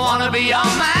 I wanna be your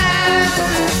man.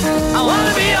 I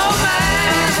wanna be your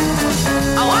man.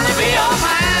 I wanna be your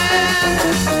man.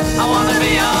 I wanna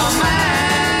be your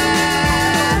man.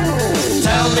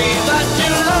 Tell me that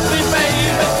you love me,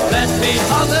 baby. Let me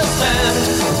understand.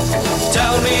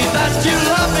 Tell me that you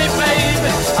love me, baby.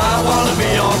 I wanna be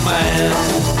your man.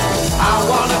 I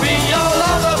wanna be your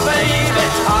lover, baby.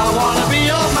 I wanna be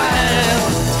your man.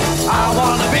 I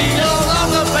wanna be your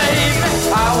lover, baby.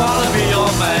 I wanna be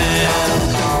your man.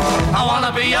 I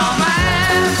wanna be your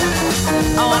man.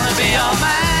 I wanna be your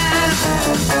man.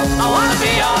 I wanna be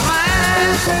your man.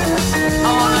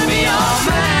 I wanna be your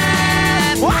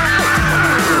man. Wow!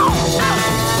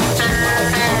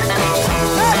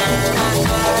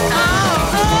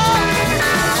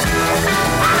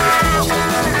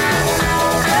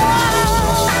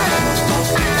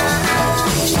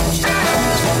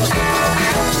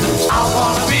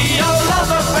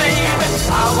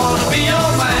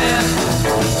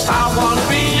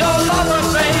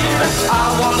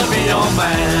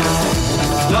 Man.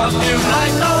 Love you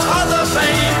like no other,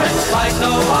 baby, like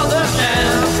no other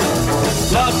can.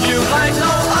 Love you like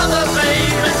no other,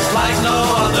 baby, like no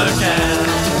other can.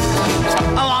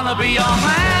 I wanna be your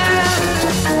man.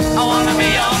 I wanna be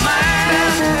your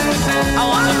man. I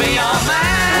wanna be your man.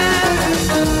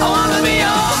 I wanna be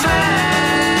your man.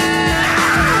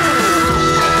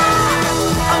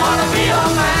 I wanna be your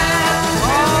man.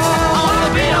 I wanna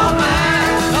be your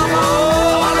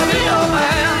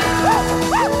man.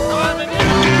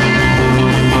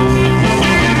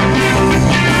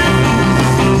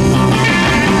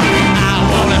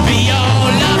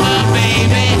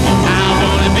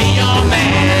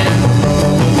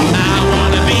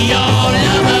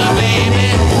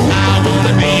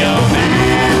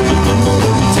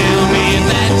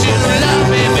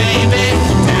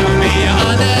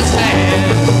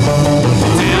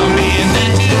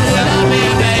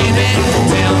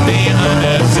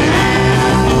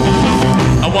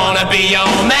 Be your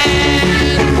man.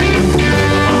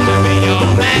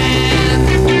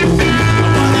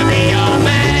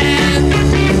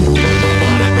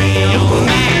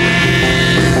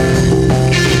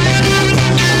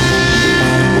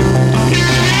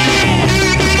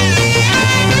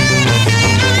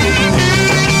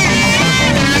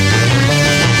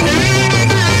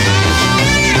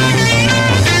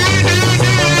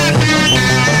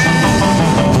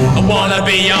 I wanna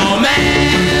be your man.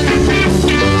 I wanna be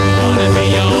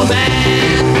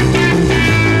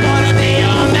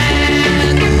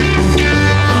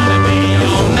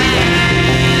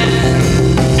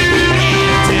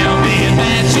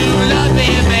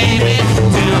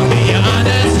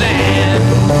your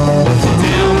man.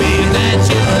 I wanna be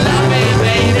your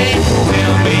man.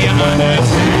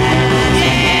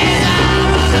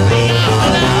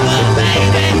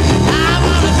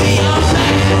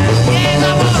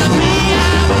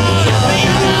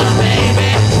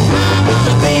 I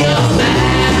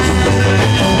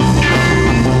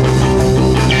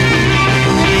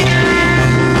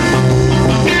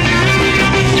wanna be your man.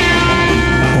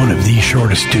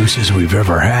 Shortest deuces we've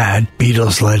ever had.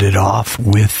 Beatles led it off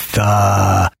with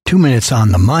 2 minutes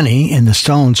on the money, and the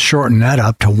Stones shortened that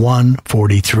up to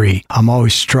 1:43. I'm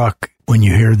always struck when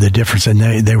you hear the difference, and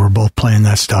they were both playing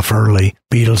that stuff early.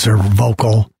 Beatles are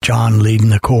vocal, John leading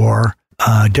the core,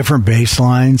 different bass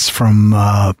lines from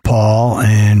Paul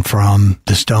and from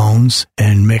the Stones,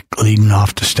 and Mick leading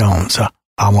off the Stones.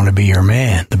 I Want to Be Your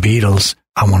Man. The Beatles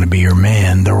I Want to Be Your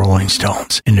Man, the Rolling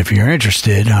Stones. And if you're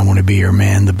interested, I Want to Be Your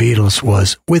Man, the Beatles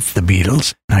was with the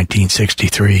Beatles,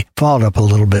 1963, followed up a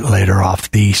little bit later off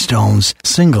the Stones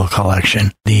single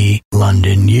collection, The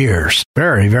London Years.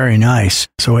 Very, very nice.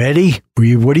 So, Eddie,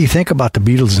 what do you think about the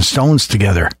Beatles and Stones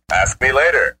together? Ask me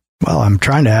later. Well, I'm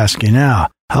trying to ask you now.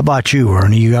 How about you,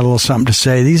 Ernie? You got a little something to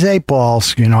say? These 8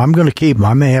 balls, I'm going to keep them.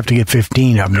 I may have to get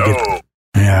 15 of them. No.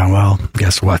 Yeah, well,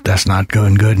 guess what? That's not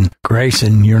going good. And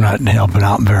Grayson, you're not helping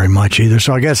out very much either.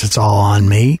 So I guess it's all on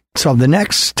me. So the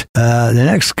next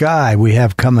guy we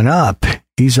have coming up,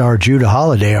 he's our Judah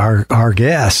Holiday, our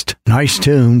guest. Nice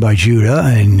tune by Judah,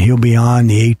 and he'll be on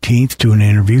the 18th to an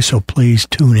interview. So please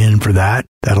tune in for that.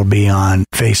 That'll be on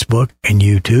Facebook and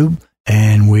YouTube.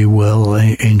 And we will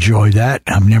enjoy that.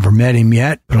 I've never met him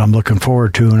yet, but I'm looking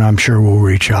forward to it, and I'm sure we'll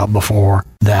reach out before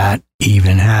that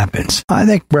even happens. I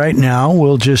think right now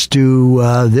we'll just do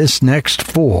this next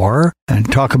 4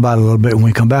 and talk about it a little bit when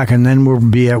we come back, and then we'll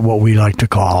be at what we like to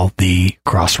call the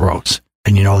crossroads.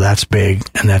 And that's big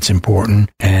and that's important,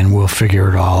 and we'll figure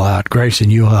it all out. Grayson,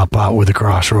 you'll help out with the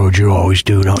crossroads. You always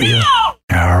do, don't you?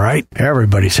 All right.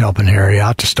 Everybody's helping Harry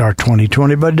out to start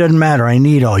 2020, but it doesn't matter. I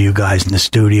need all you guys in the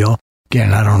studio.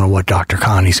 Again, I don't know what Dr.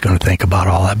 Connie's going to think about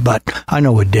all that, but I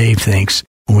know what Dave thinks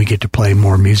when we get to play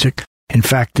more music. In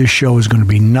fact, this show is going to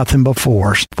be nothing but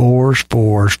fours,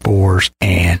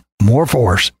 and more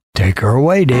fours. Take her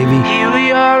away, Davey. Here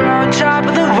we are on top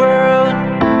of the world,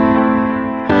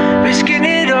 risking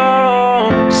it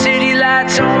all. City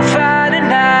lights on fire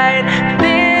tonight.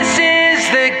 This is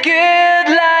the good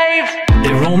life.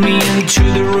 They roll me into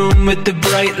the room with the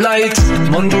bright lights,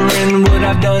 wondering what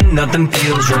I've done, nothing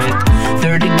feels right.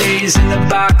 30 days in the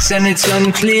box and it's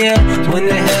unclear, when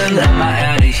the hell am I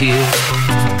out of here?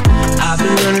 I've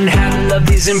been learning how to love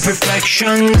these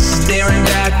imperfections, staring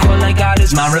back, all I got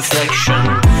is my reflection.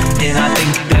 And I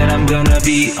think that I'm gonna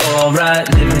be alright,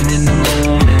 living in the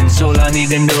moment's all I need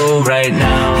to know right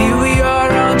now. Here we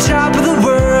are on top of the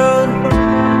world,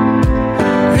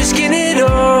 risking it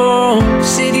all.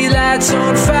 City lights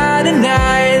on fire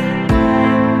tonight,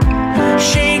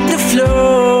 shake the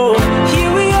floor.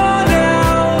 Here we are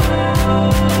now,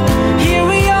 here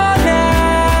we are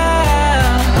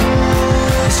now.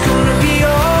 It's gonna be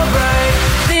alright.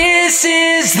 This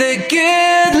is the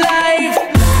good life.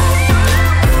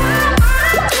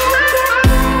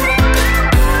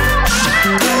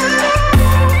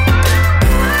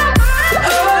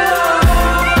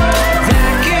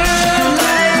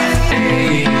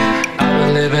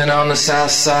 On the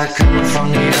south side, coming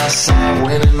from the outside,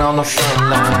 winning on the front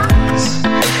lines.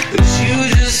 Cause you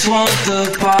just want the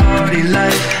party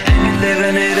life, and you're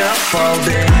living it up all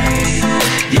day.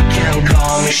 You can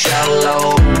call me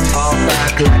shallow, fall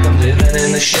back like I'm living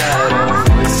in the shadow.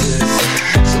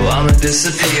 So I'ma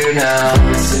disappear now,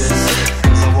 cause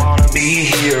I wanna be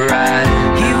here right.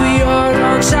 Here we are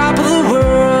on top of the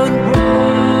world,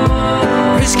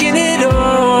 risking it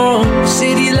all.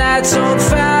 City lights on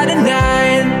fire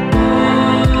tonight,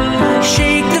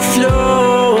 shake the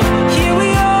floor. Here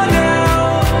we are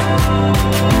now,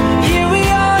 here we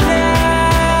are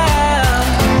now.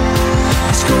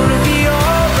 It's gonna be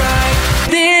alright.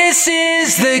 This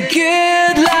is the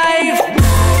good life.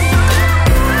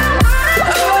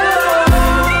 Oh,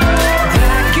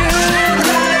 that good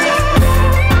life.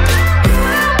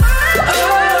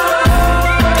 Oh,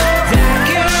 that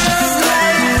good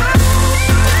life.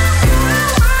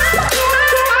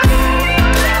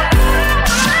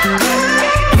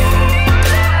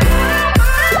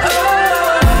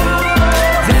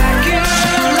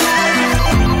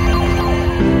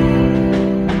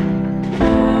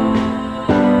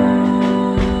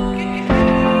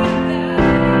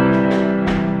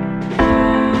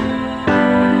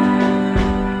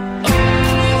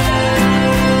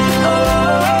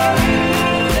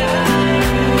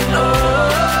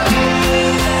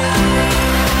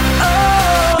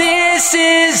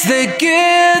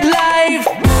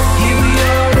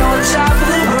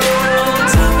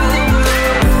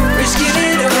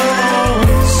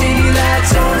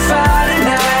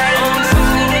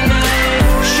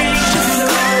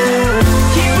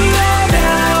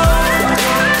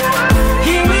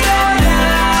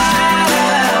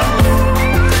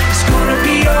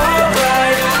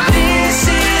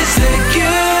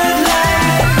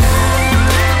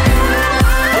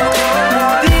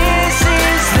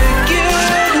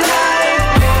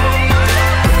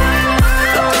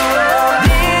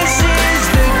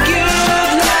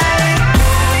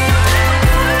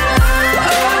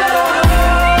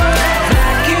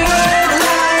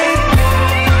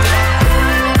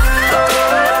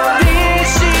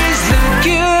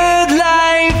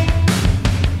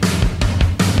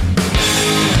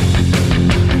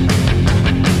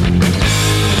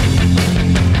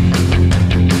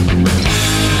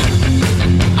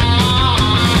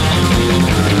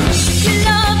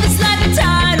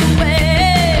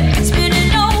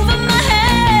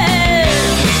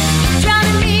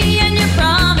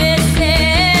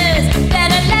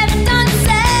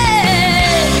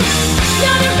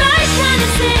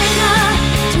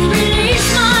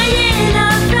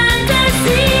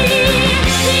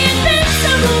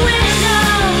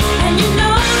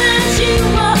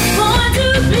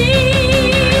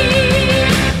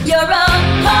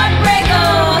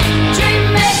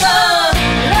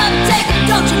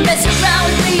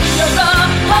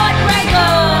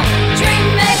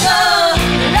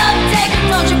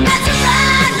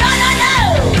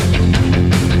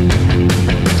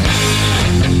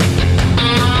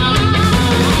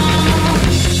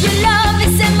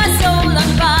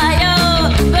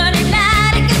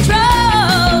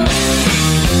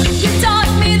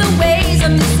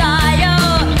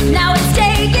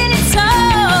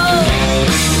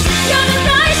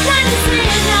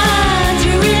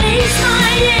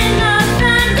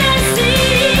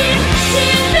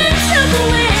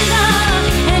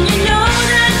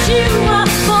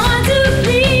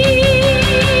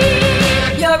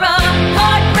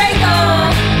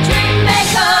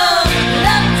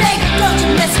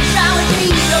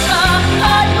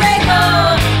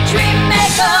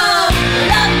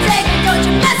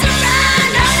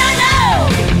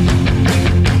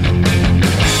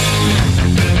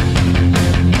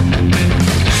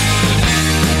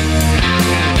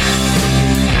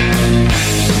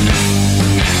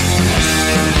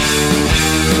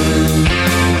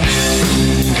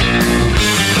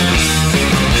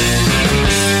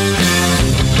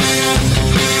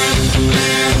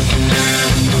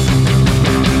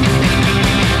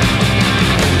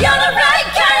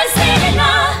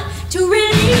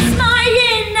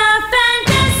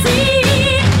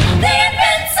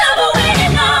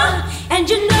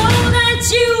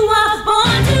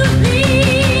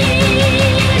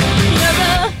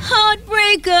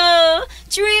 heartbreaker,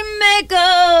 dream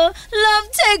maker,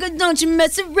 love taker. Don't you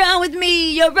mess around with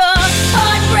me. You're a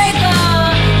heartbreaker,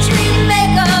 dream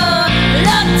maker,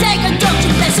 love taker. Don't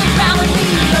you mess around with me.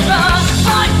 You're a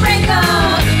heartbreaker,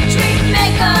 dream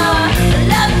maker,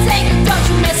 love taker. Don't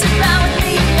you mess around with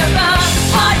me. You're a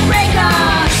heartbreaker,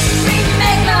 dream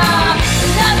maker,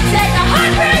 love taker.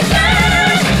 Heartbreaker.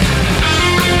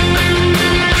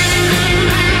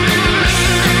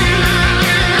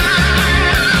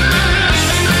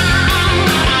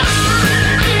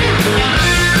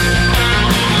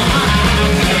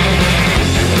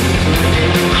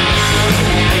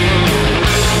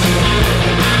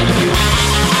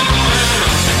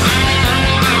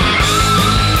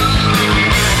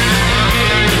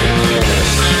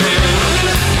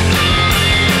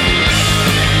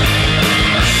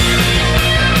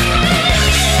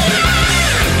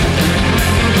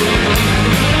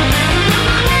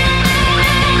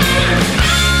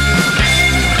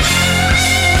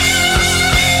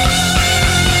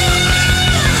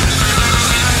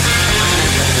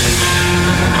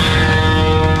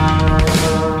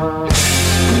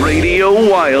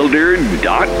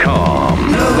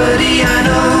 RadioWilder.com. Nobody I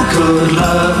know could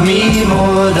love me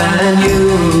more than you.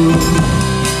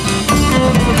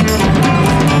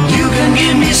 You can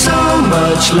give me so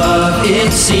much love,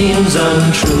 it seems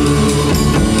untrue.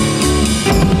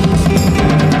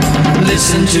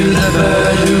 Listen to the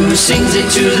bird who sings it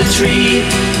to the tree,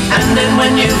 and then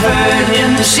when you've heard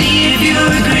him, see if you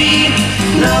agree.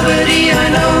 Nobody I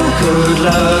know could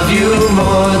love you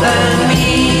more than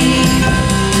me.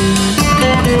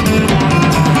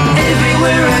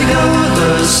 Everywhere I go,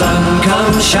 the sun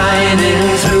comes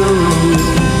shining through.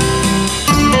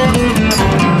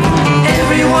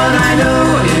 Everyone I know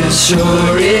is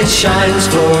sure it shines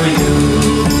for you.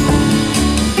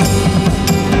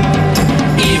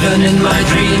 Even in my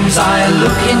dreams I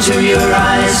look into your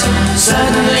eyes.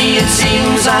 Suddenly it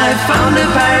seems I've found a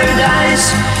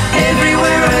paradise.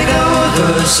 Everywhere I go,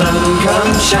 the sun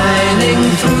comes shining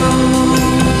through.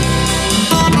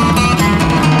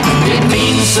 It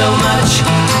means so much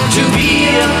to be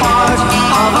a part of a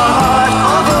heart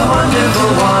of a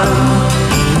wonderful one.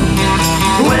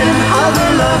 When other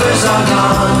lovers are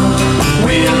gone,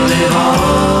 we'll live on.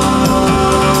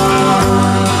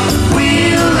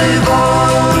 We'll live on.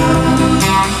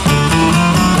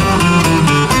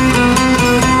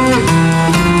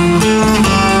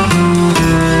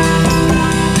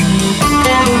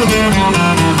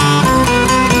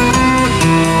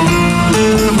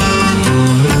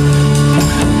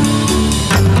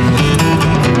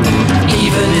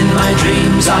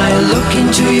 I look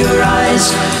into your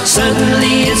eyes.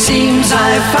 Suddenly it seems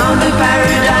I've found a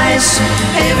paradise.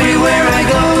 Everywhere I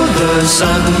go, the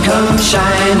sun comes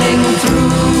shining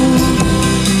through.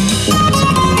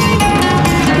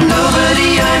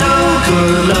 Nobody I know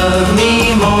could love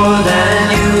me more than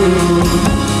you.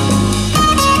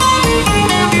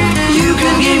 You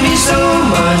can give me so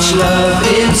much love,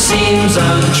 it seems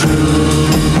untrue.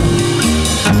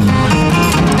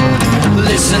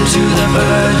 Listen to the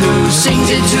bird who sings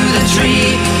it to the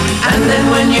tree, and then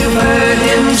when you've heard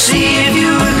him, see if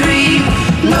you agree.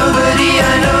 Nobody I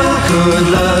know could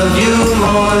love you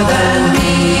more than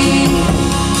me.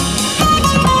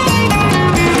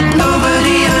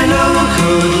 Nobody I know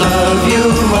could love you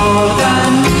more than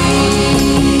me.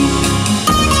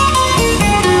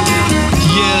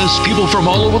 Yes, people from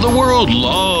all over the world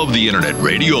love the Internet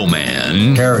Radio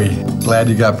Man. Harry, glad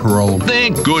you got paroled.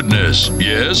 Thank goodness.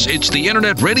 Yes, it's the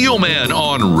Internet Radio Man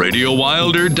on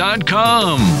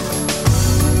RadioWilder.com.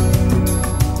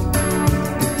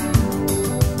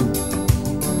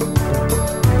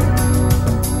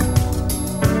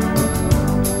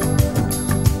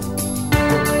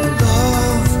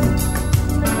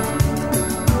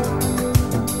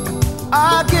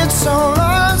 I get so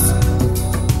lost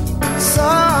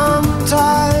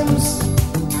sometimes.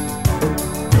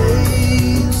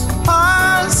 Days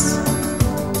pass,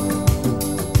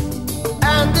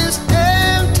 and this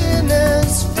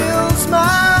emptiness fills my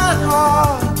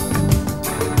heart.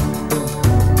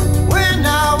 When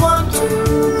I want to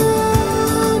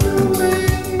run away,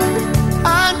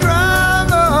 I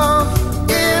drive off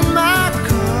in my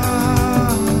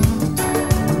car.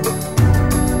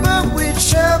 But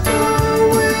whichever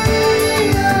way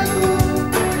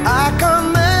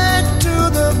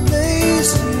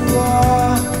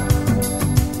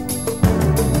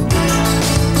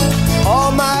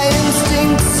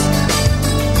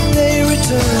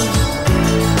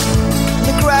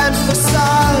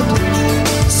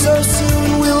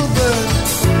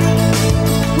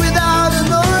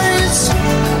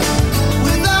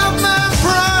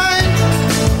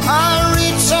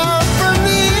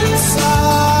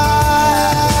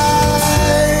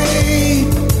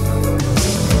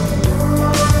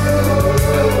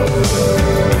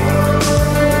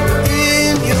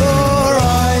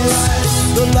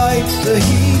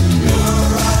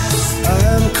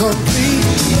complete.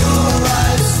 Your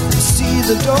eyes see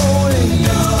the doorway.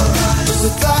 Your eyes,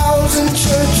 1,000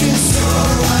 churches.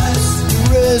 Your eyes,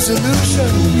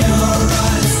 resolution. Your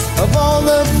eyes, of all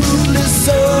the fruitless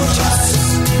searches.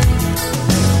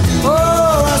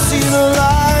 Oh, I see the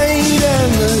light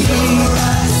and the heat.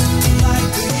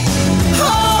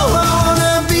 Oh, I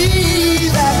wanna be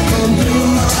that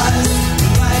complete.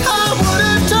 I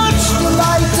wanna touch the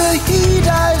light, the heat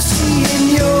I see in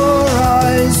your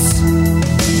eyes.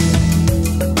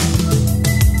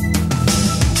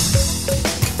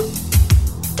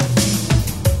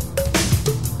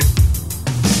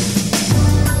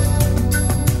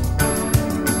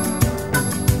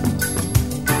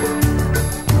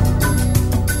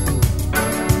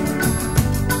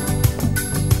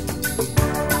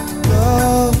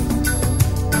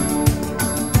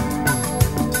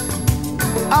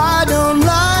 I don't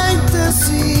like to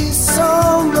see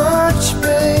so much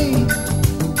pain,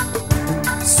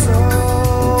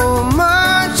 so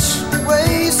much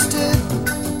wasted,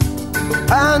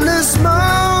 and this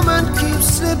moment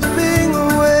keeps slipping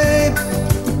away.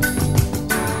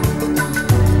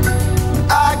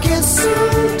 I get so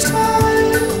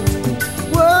tired,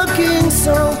 working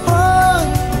so hard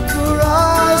for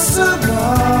our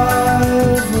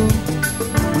survival.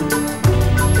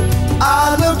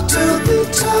 I look to the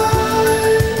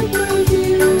time with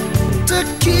you to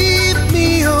keep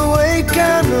me awake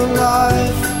and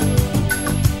alive.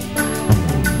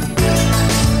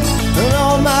 And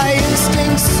all my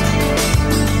instincts,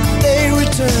 they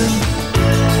return,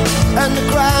 and the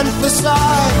grand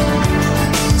facade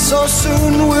so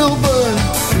soon will burn.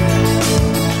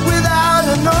 Without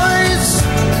a noise,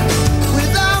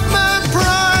 without my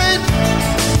pride,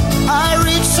 I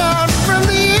reach out from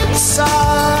the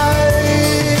inside.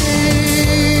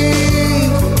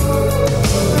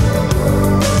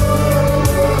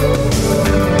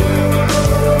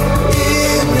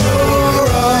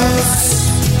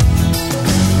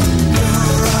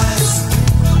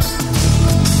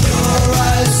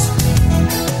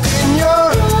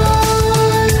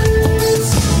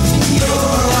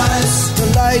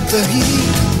 The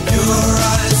heat, your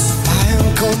eyes, I am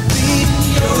complete.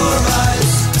 Your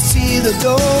eyes, I see the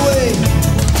doorway,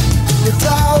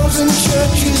 1,000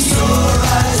 churches. Your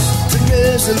eyes, the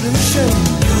resolution.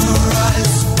 Your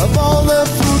eyes, of all the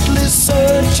fruitless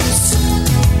searches.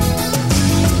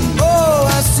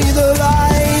 Oh, I see the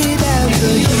light and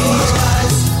the heat.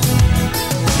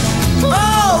 Oh, I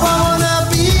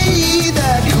wanna be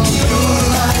that complete.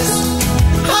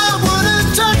 I wanna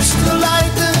touch the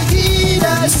light, the heat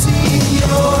I see in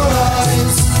your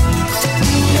eyes,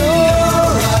 in your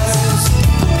eyes,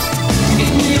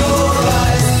 in your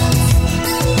eyes,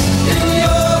 in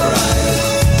your eyes.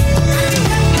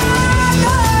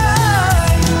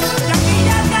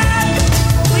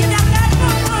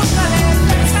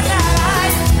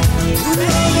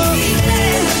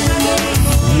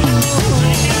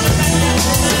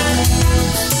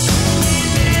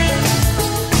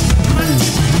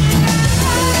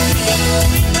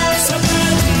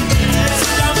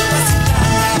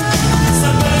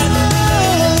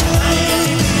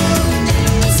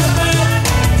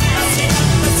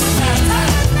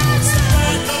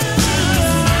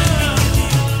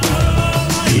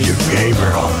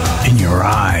 Gabriel, In Your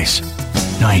Eyes,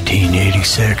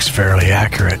 1986, fairly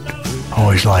accurate.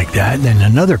 Always like that. And then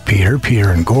another Peter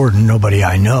and Gordon, Nobody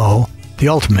I Know, the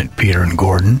ultimate Peter and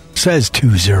Gordon, says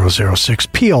 2006,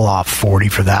 peel off 40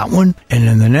 for that one. And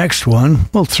then the next one,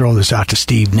 we'll throw this out to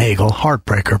Steve Nagel,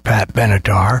 Heartbreaker, Pat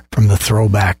Benatar, from the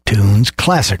Throwback Tunes,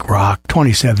 Classic Rock,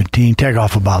 2017, take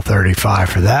off about 35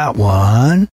 for that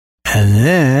one. And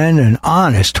then an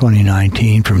Honest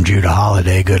 2019 from Judah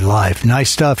Holiday, Good Life. Nice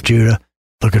stuff, Judah.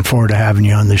 Looking forward to having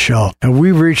you on the show. And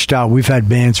we've reached out. We've had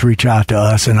bands reach out to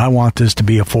us, and I want this to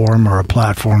be a forum or a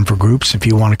platform for groups. If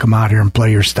you want to come out here and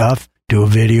play your stuff, do a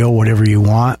video, whatever you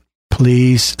want,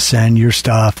 please send your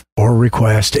stuff or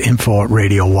request to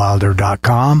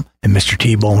info@radiowilder.com. And Mr.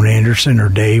 T-Bone Anderson or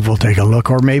Dave will take a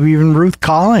look, or maybe even Ruth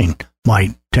Colling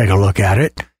might take a look at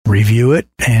it, review it.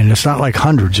 And it's not like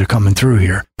hundreds are coming through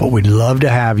here, but we'd love to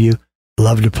have you,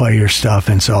 love to play your stuff.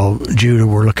 And so, Judah,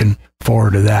 we're looking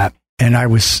forward to that. And I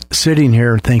was sitting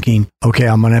here thinking, okay,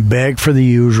 I'm going to beg for the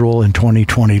usual in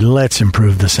 2020. Let's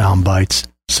improve the sound bites.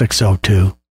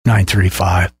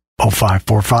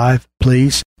 602-935-0545,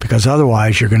 please. Because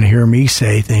otherwise you're going to hear me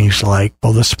say things like,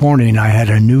 well, this morning I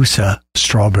had a Noosa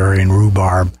strawberry and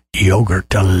rhubarb yogurt.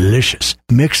 Delicious.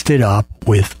 Mixed it up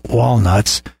with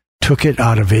walnuts, took it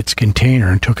out of its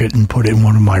container and took it and put it in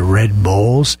one of my red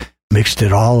bowls, mixed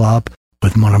it all up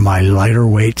with one of my lighter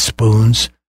weight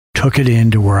spoons, took it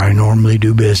into where I normally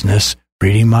do business,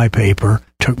 reading my paper,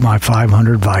 took my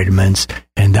 500 vitamins,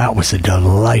 and that was a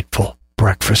delightful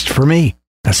breakfast for me.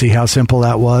 Now, see how simple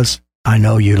that was? I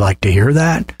know you like to hear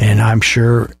that, and I'm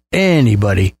sure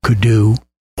anybody could do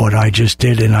what I just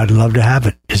did, and I'd love to have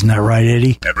it. Isn't that right,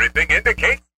 Eddie? Everything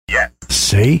indicates yes.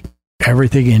 See?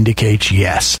 Everything indicates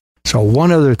yes. So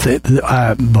one other thing,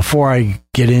 before I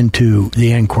get into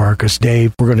the Enquirer, because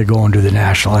Dave, we're going to go into the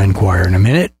National Enquirer in a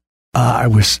minute. I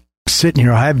was sitting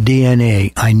here. I have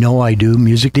DNA. I know I do,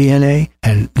 music DNA.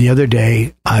 And the other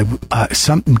day,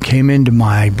 something came into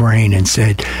my brain and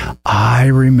said, I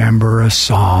remember a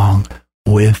song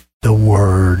with the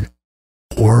word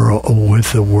world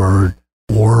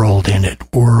in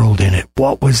it.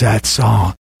 What was that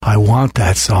song? I want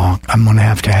that song. I'm going to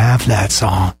have that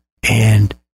song.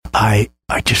 And I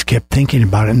just kept thinking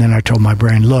about it, and then I told my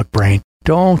brain, look, brain,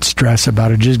 don't stress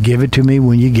about it. Just give it to me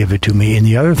when you give it to me. And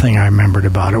the other thing I remembered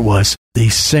about it was the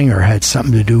singer had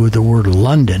something to do with the word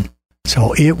London.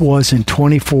 So it wasn't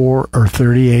 24 or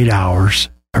 38 hours,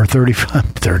 or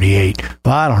 38.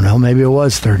 Well, I don't know. Maybe it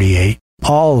was 38.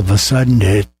 All of a sudden,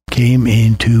 it came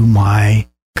into my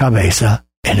cabeza,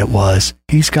 and it was,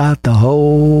 he's got the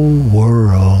whole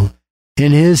world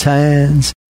in his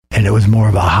hands. And it was more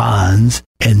of a Hans.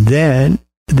 And then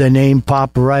the name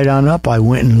popped right on up. I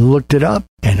went and looked it up,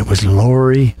 and it was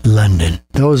Laurie London.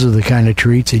 Those are the kind of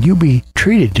treats, and you'll be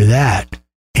treated to that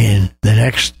in the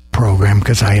next program,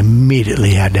 because I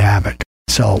immediately had to have it.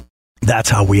 So that's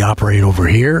how we operate over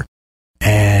here.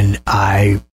 And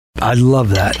I love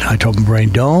that. I told my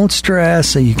brain, don't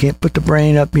stress. And you can't put the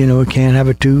brain up, it can't have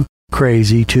it too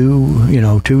crazy, too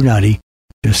nutty.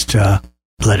 Just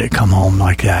let it come home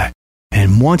like that.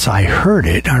 And once I heard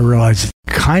it, I realized it's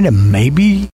kind of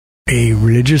maybe a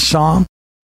religious song.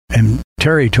 And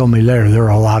Terry told me later there are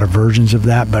a lot of versions of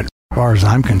that, but as far as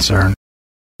I'm concerned,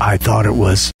 I thought it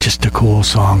was just a cool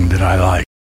song that I like.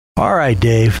 All right,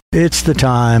 Dave, it's the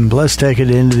time. Let's take it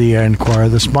into the Enquirer.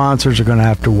 The sponsors are going to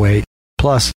have to wait.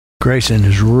 Plus, Grayson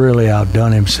has really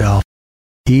outdone himself.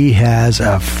 He has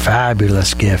a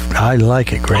fabulous gift. I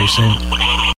like it, Grayson.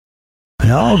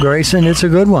 No, Grayson, it's a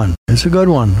good one. It's a good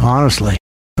one, honestly.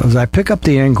 As I pick up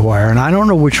the Enquirer, and I don't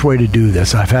know which way to do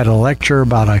this. I've had a lecture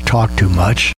about I talk too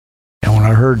much. And when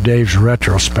I heard Dave's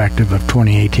retrospective of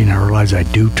 2018, I realized I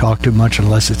do talk too much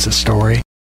unless it's a story.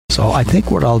 So I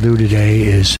think what I'll do today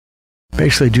is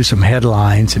basically do some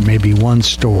headlines and maybe one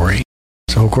story.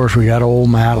 So, of course, we got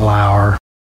old Matt Lauer.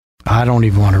 I don't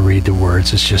even want to read the words.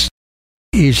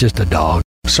 He's just a dog.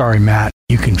 Sorry, Matt.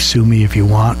 You can sue me if you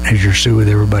want, as you're suing with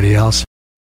everybody else.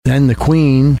 Then the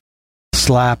Queen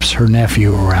slaps her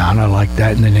nephew around. I like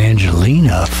that. And then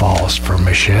Angelina falls for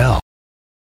Michelle.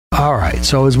 All right.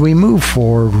 So as we move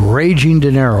forward, Raging De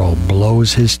Niro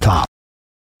blows his top.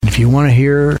 If you want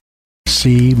to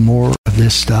see more of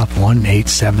this stuff,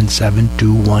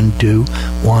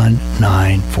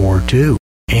 1-877-212-1942.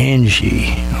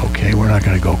 Angie. Okay, we're not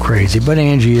going to go crazy, but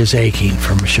Angie is aching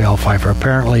for Michelle Pfeiffer.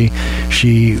 Apparently,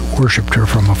 she worshipped her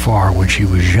from afar when she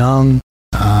was young.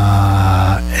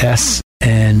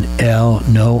 SNL,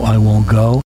 no, I won't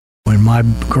go. When my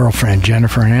girlfriend,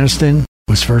 Jennifer Aniston,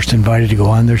 was first invited to go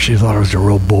on there, she thought it was a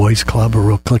real boys club, a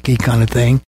real cliquey kind of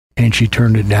thing, and she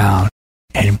turned it down.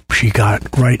 And she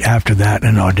got, right after that,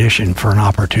 an audition for an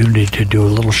opportunity to do a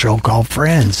little show called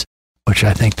Friends, which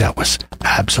I think that was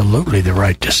absolutely the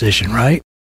right decision, right?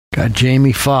 Got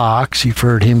Jamie Foxx. You've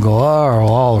heard him go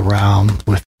all around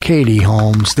with Katie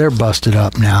Holmes. They're busted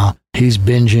up now. He's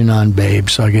binging on Babe,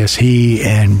 so I guess he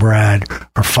and Brad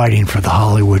are fighting for the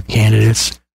Hollywood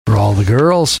candidates for all the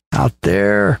girls out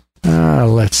there.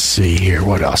 Let's see here.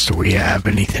 What else do we have?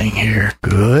 Anything here?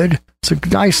 Good. It's a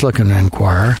nice-looking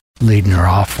Enquirer leading her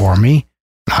off for me.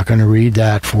 Not going to read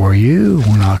that for you.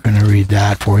 We're not going to read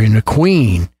that for you. And the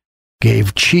Queen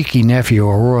gave cheeky nephew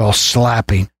a royal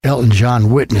slapping. Elton John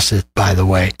witnessed it, by the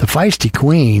way. The feisty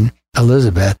Queen,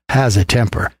 Elizabeth, has a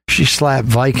temper. She slapped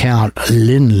Viscount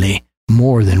Linley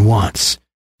more than once.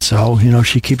 So,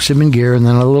 she keeps him in gear. And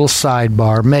then a little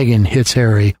sidebar. Meghan hits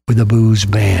Harry with a booze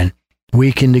ban.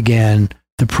 Weakened again.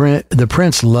 The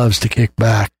prince loves to kick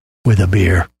back with a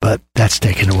beer, but that's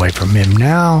taken away from him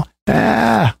now.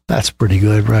 That's pretty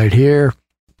good right here.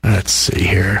 Let's see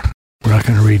here. We're not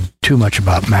going to read too much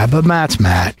about Matt, but Matt's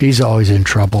Matt. He's always in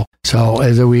trouble. So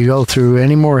as we go through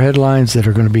any more headlines that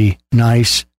are going to be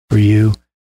nice for you,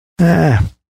 not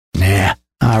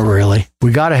really.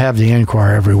 We got to have the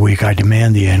Enquirer every week. I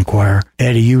demand the Enquirer.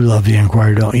 Eddie, you love the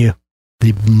Enquirer, don't you?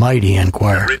 The mighty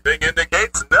Enquirer. Everything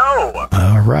indicates no.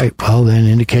 All right. Well, then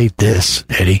indicate this,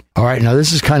 Eddie. All right. Now,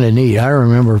 this is kind of neat. I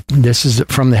remember this is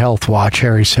from the Health Watch,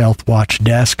 Harry's Health Watch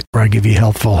desk, where I give you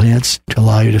helpful hints to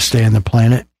allow you to stay on the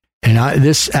planet. And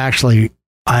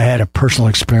I had a personal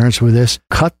experience with this.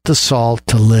 Cut the salt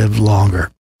to live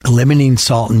longer. Eliminating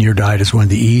salt in your diet is one of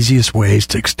the easiest ways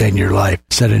to extend your life,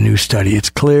 said a new study.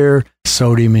 It's clear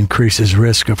sodium increases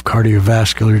risk of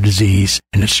cardiovascular disease,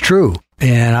 and it's true.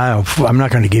 And I'm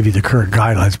not going to give you the current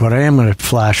guidelines, but I am going to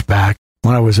flash back.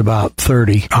 When I was about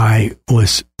 30, I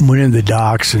went in the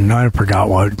docks, and I forgot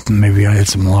what. Maybe I had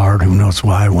some lard. Who knows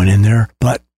why I went in there.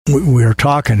 But we were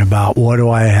talking about what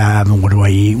do I have and what do I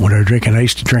eat, what do I drink. And I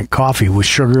used to drink coffee with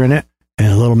sugar in it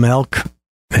and a little milk,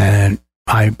 and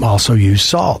I also use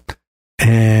salt.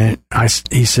 And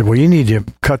he said, well, you need to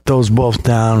cut those both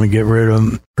down and get rid of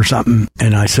them or something.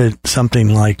 And I said something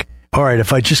like, all right,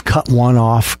 if I just cut one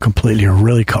off completely or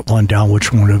really cut one down,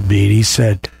 which one would it be? He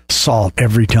said, salt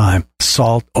every time.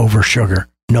 Salt over sugar.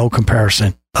 No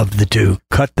comparison of the two.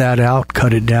 Cut that out,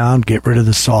 cut it down, get rid of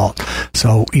the salt.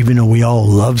 So even though we all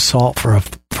love salt for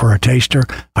a taster,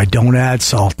 I don't add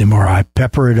salt anymore. I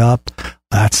pepper it up.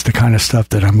 That's the kind of stuff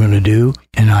that I'm going to do.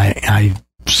 And I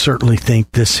certainly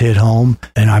think this hit home,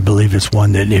 and I believe it's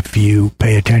one that if you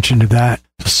pay attention to that,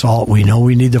 the salt, we know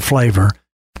we need the flavor.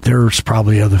 There's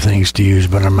probably other things to use,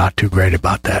 but I'm not too great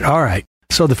about that. All right.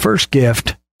 So the first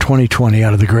gift, 2020,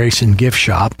 out of the Grayson gift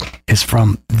shop is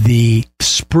from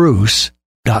thespruce.com.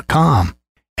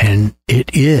 And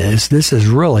this is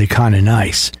really kind of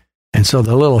nice. And so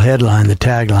the little headline, the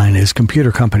tagline is,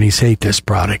 computer companies hate this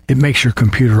product. It makes your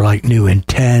computer like new in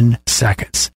 10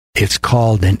 seconds. It's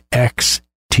called an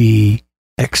XTRN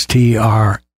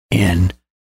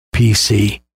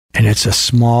PC. And it's a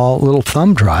small little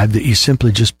thumb drive that you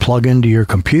simply just plug into your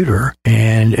computer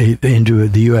and into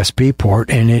the USB port,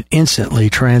 and it instantly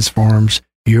transforms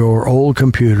your old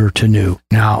computer to new.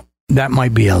 Now, that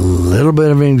might be a little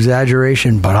bit of an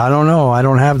exaggeration, but I don't know. I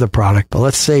don't have the product. But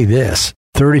let's say this,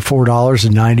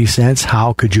 $34.90.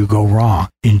 How could you go wrong?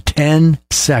 In 10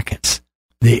 seconds,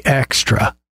 the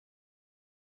extra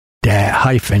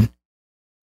hyphen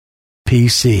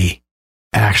PC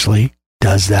actually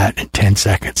does that in 10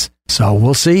 seconds. So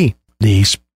we'll see. The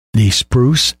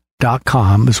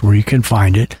spruce.com is where you can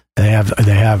find it. They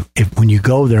have when you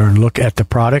go there and look at the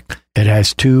product, it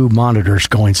has two monitors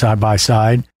going side by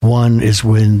side. One is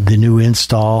when the new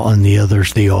install and the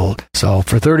other's the old. So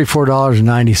for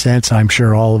 $34.90, I'm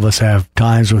sure all of us have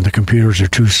times when the computers are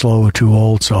too slow or too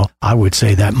old. So I would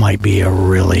say that might be a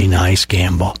really nice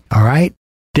gamble. All right,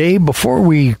 Dave, before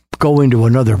we go into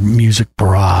another music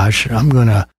barrage,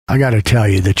 I got to tell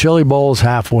you, the chili bowl's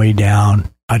halfway down.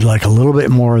 I'd like a little bit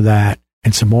more of that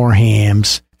and some more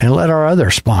hams. And let our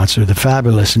other sponsor, the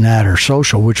fabulous Natter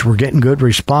Social, which we're getting good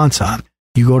response on.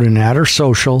 You go to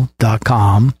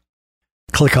nattersocial.com,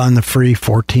 click on the free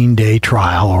 14-day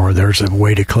trial, or there's a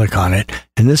way to click on it.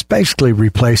 And this basically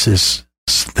replaces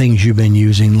things you've been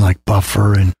using like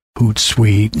Buffer and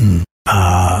Hootsuite and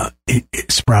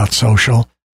Sprout Social.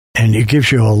 And it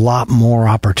gives you a lot more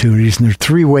opportunities. And there's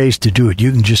 3 ways to do it.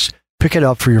 You can just pick it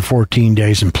up for your 14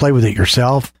 days and play with it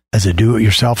yourself as a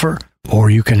do-it-yourselfer. Or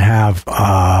you can have,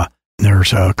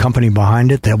 there's a company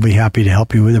behind it. They'll be happy to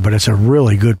help you with it. But it's a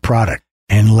really good product.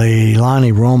 And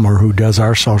Leilani Romer, who does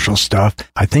our social stuff,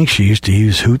 I think she used to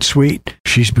use Hootsuite.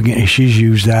 She's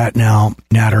used that now,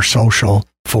 Natter Social,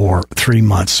 for 3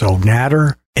 months. So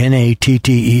Natter,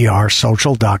 Natter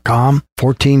social.com,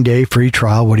 14-day free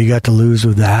trial. What do you got to lose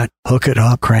with that? Hook it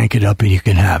up, crank it up, and you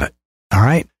can have it. All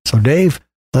right. So Dave,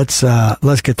 let's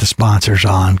get the sponsors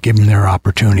on, give them their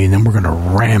opportunity, and then we're going to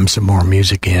ram some more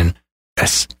music in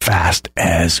as fast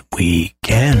as we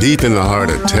can. Deep in the heart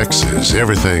of Texas,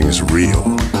 everything's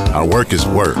real. Our work is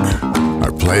work.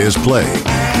 Our play is play.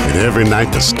 And every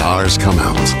night the stars come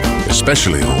out,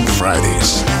 especially on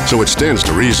Fridays. So it stands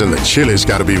to reason that chili's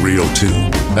got to be real too.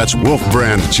 That's Wolf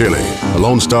Brand Chili, a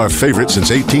Lone Star favorite since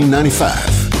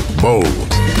 1895. Bold,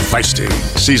 feisty,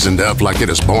 seasoned up like it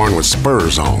is born with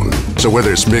spurs on. So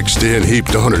whether it's mixed in,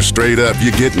 heaped on, or straight up,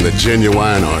 you're getting the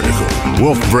genuine article.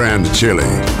 Wolf Brand Chili.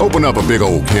 Open up a big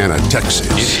old can of Texas.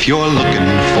 If you're looking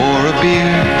for a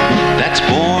beer that's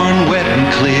born wet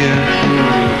and clear,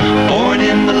 born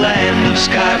in the land of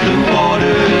sky blue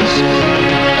waters,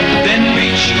 then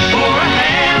reach for a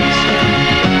Hamm's.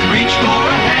 Reach for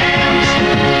a Hamm's.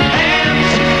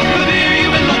 Hamm's, the beer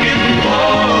you've been looking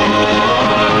for.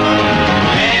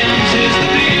 Hamm's is the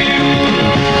beer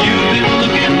you've been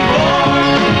looking for.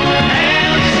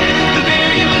 Hamm's, the beer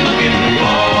you've been looking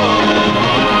for.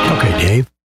 Okay, Dave,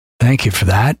 thank you for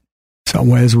that.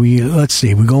 So as let's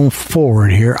see, we're going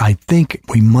forward here. I think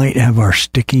we might have our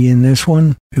sticky in this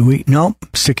one. Nope,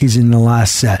 sticky's in the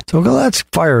last set. So let's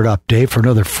fire it up, Dave, for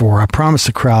another 4. I promised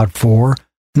the crowd 4.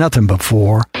 Nothing but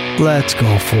 4. Let's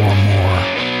go 4 more.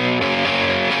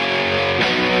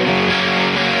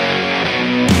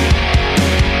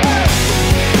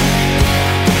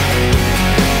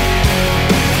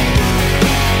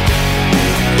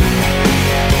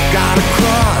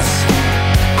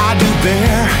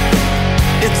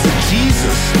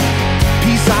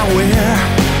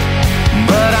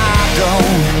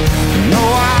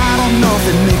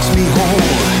 me whole.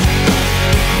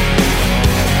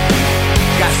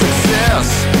 Got success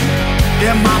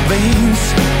in my veins,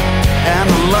 and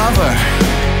a lover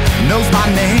knows my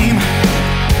name,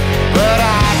 but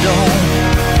I don't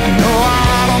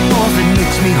know if it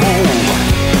makes me whole.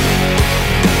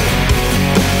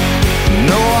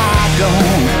 No, I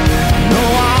don't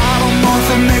know if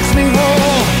it makes me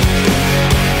whole.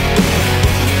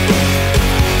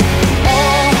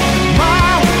 All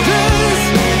my days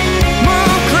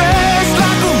move crazy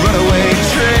like a runaway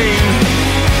train.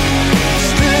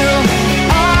 Still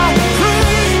I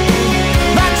pray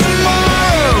that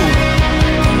tomorrow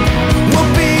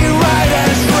will be right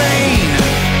as rain.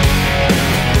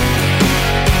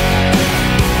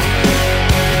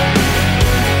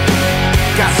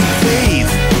 Got some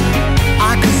faith,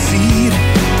 I concede,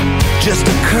 just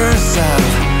a curse of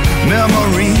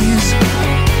memories.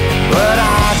 But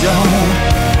I don't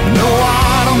know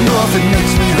if it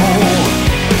makes me whole.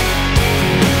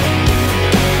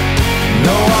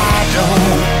 No, I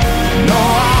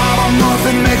don't know if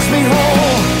it makes me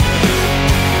whole.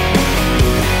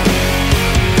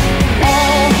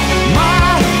 All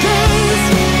my days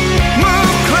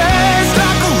move crazy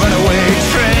like a runaway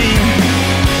train.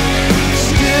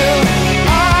 Still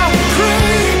I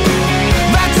pray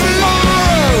that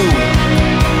tomorrow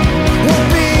will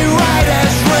be right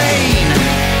as rain.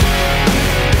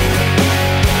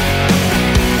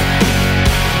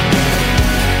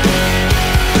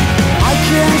 I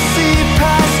can see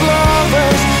past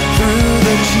lovers through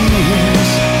the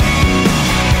tears.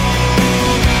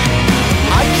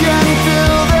 I can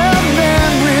feel their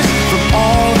memories from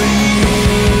all the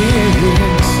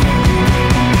years.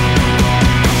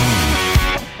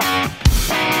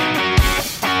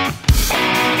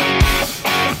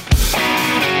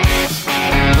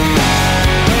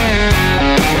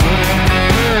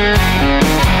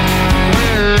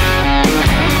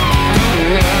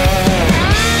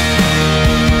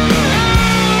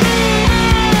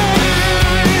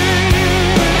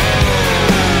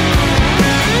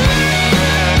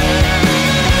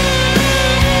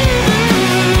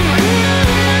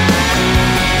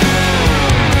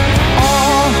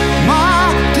 All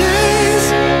my days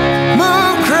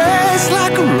move crazy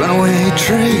like a runaway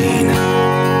train.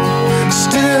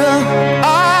 Still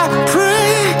I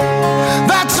pray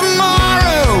that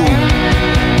tomorrow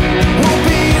will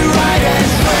be right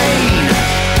as rain.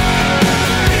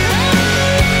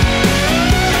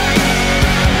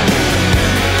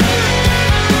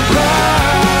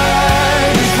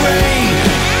 Right as rain.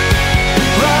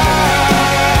 Right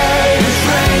as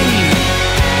rain.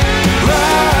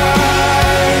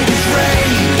 Right as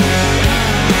rain.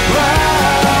 Right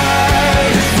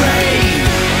as rain.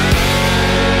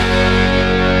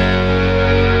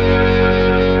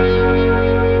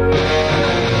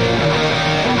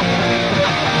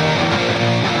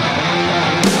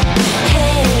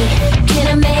 Hey, can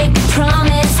I make a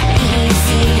promise?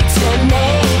 Easy to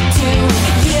make to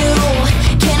you.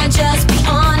 Can I just be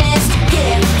honest?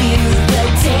 Give you the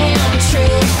damn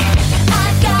truth. I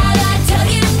gotta tell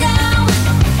you now.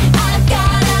 I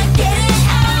gotta get it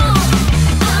out.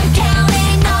 I'm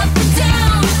counting up and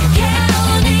down,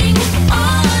 counting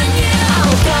on you.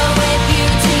 I'll go with you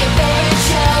to your favorite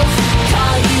show.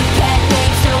 Call you pet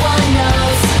names no one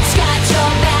knows. Scratch your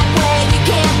back where you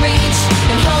can't reach,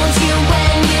 and hold you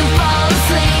when you fall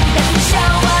asleep. If you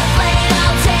show up late,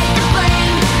 I'll take the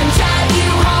blame and drive you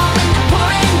home in the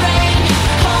pouring rain.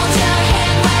 Hold your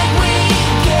hand when we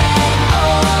get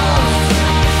old.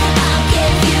 I'll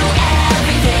give you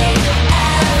everything,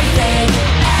 everything,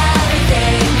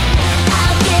 everything.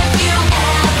 I'll give you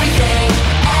everything,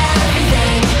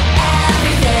 everything,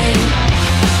 everything.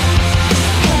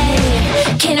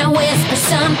 Hey, can I whisper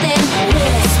something?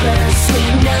 Whisper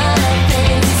sweet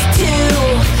nothings to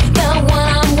the one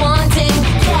I'm wanting.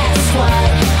 Guess what?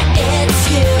 It's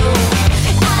you.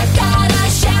 I gotta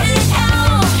shout it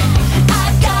out. I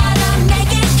gotta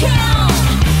make it count.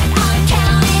 I'm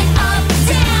counting up and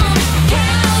down,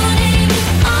 counting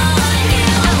on you.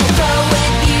 I'll go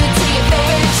with you to your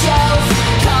favorite shows.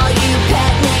 Call you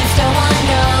pet names no one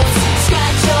knows.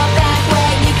 Scratch your back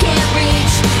where you can't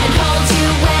reach, and hold you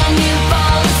when you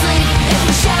fall asleep. If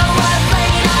you show up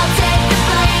late, I'll take the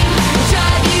blame and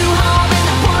drive you home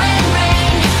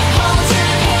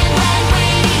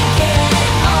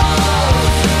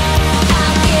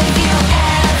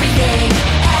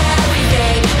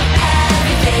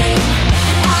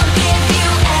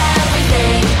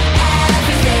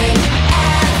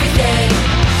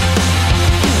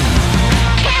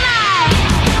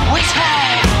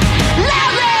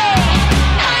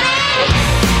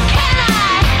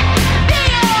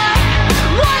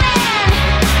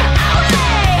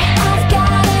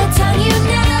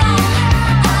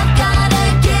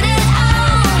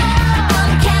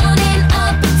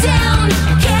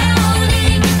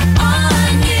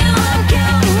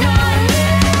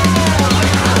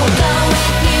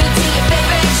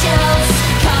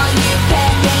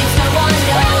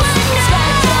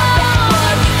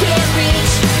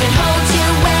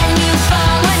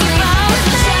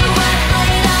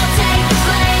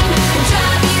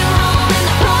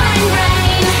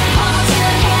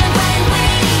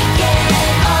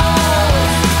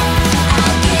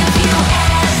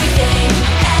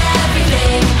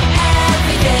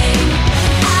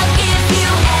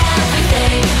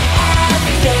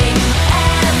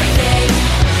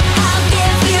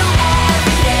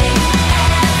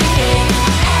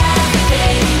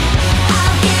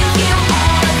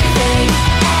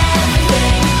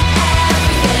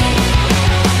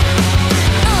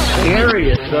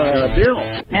Bill.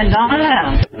 And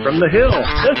Donna. From the Hill.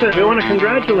 Listen, we want to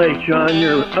congratulate you on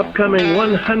your upcoming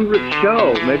 100th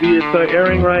show. Maybe it's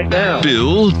airing right now.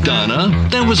 Bill, Donna,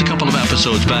 that was a couple of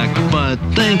episodes back, but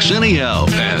thanks anyhow.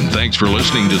 And thanks for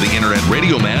listening to the Internet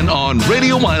Radio Man on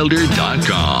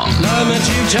RadioWilder.com. Love me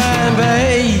 2 times,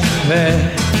 baby.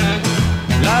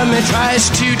 Love me twice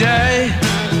today.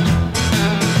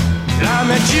 Love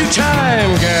me 2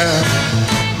 times, girl.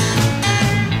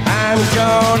 I'm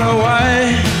gone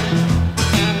away.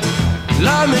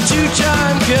 Love me 2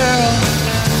 times, girl.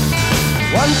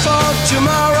 1 for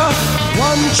tomorrow,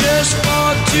 1 just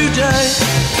for today.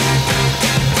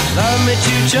 Love me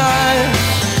 2 times,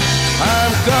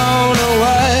 I'm gone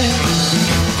away.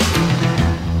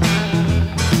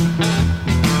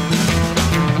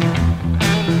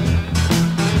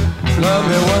 Love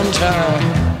me 1 time,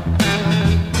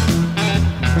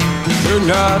 do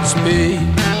not speak.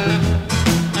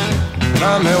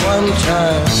 Love me 1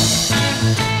 time,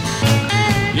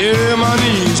 yeah, my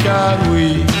knees got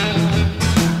weak.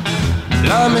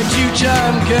 Love me 2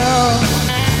 times, girl.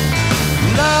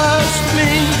 Lost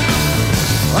me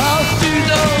all through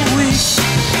the week.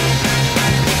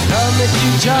 Love me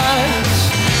 2 times,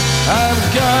 I've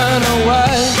gone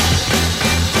away.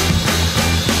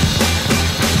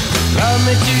 Love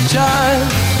me 2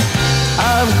 times,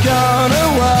 I've gone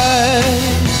away.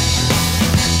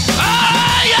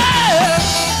 Oh yeah.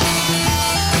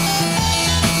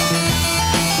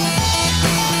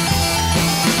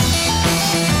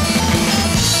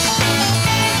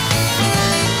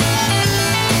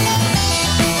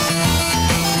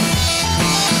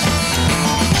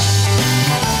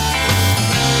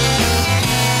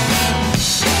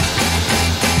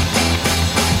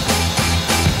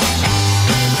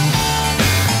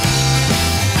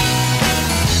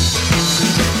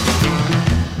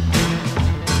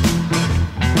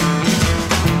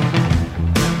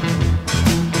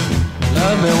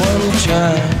 Love me 1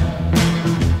 time,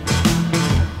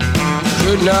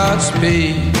 could not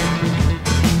speak.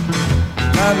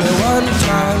 Love me 1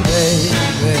 time,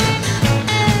 baby.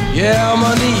 Yeah,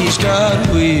 my knees got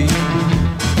weak.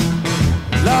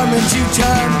 Love me 2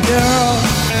 times, girl.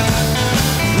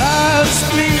 Lost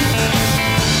me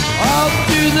all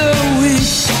through the week.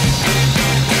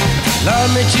 Love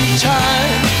me 2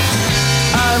 times,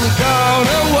 I'm gone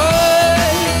away.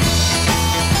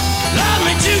 Love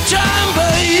me 2 times,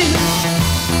 babe.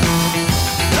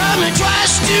 Love me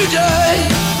twice today.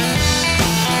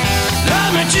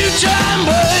 Love me 2 times,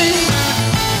 babe.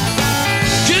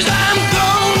 'Cause I'm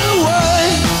gone away.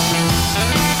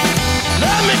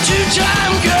 Love me 2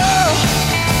 times, girl.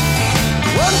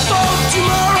 1 for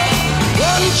tomorrow,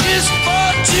 1 just for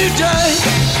today.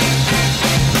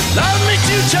 Love me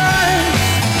 2 times,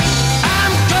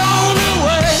 I'm gone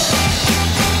away.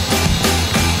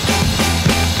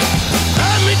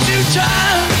 Love me 2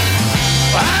 times,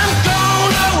 I'm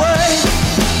gone away.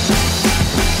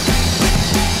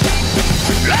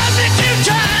 Love me 2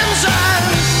 times, I'm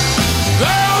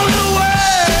gone away.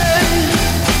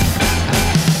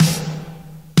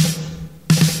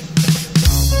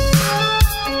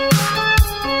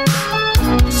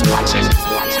 Watching.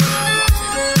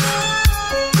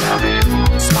 Love it.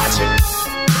 Watching.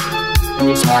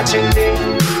 Who's watching me?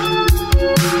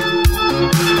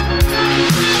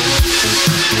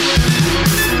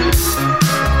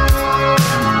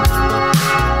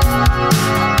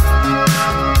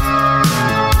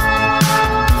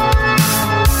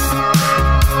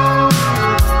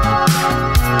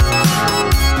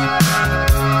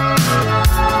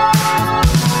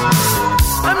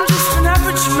 I'm just an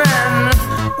average man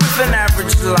with an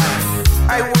average life.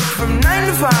 I work from 9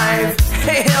 to 5.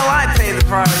 Hey, hell, I pay the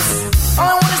price. All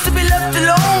I want is to be left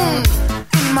alone.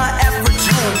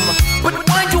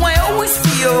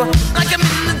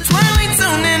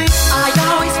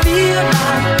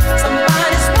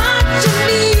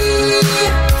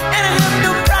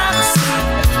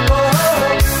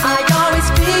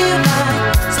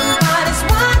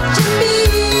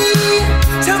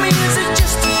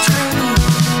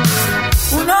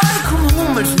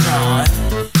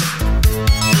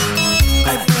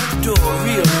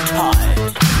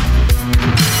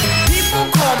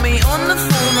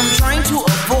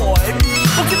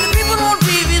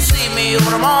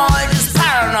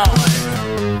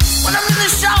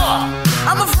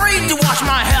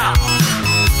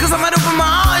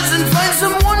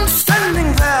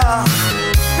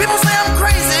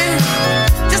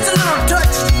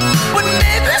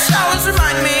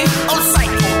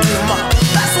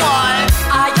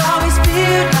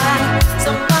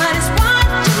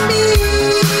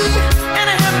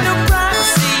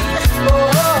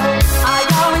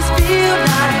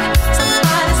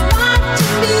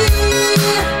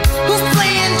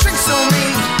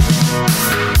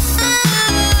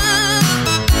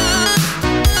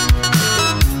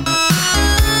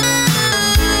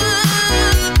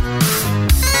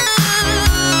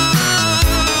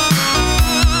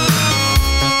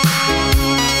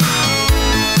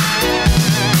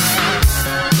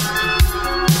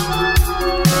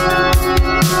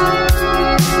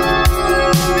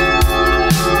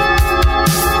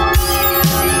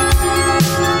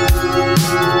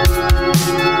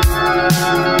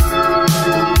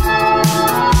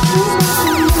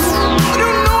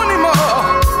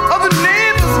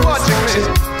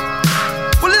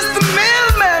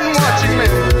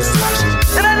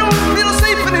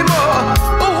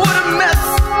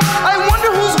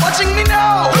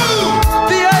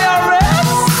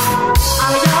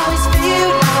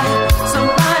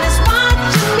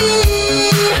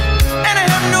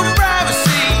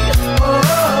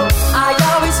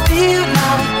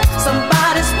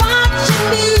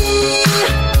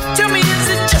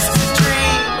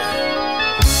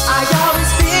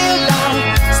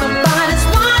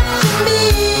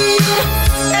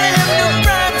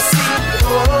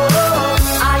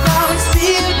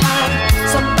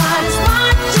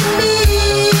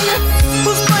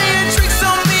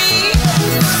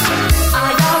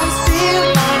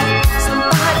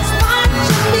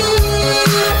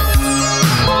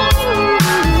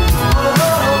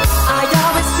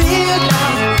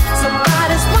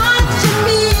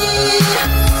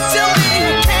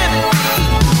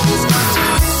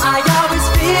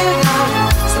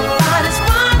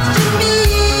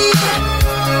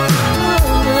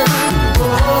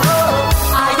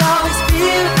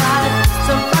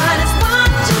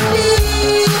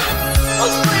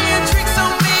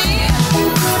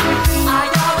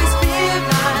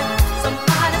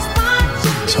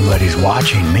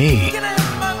 Watching Me,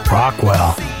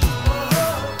 Rockwell,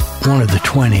 one of the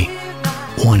 20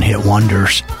 one-hit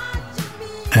wonders.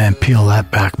 And peel that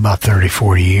back about 30,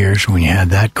 40 years when you had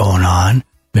that going on.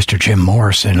 Mr. Jim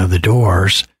Morrison of The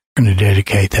Doors. Going to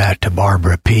dedicate that to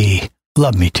Barbara P.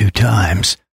 Love Me Two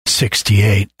Times.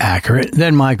 68, accurate.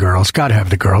 Then My Girls, Gotta Have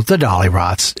the Girls, the Dolly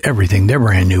Rots, everything. Their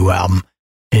brand new album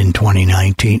in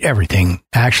 2019, everything.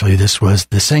 Actually, this was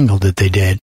the single that they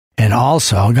did. And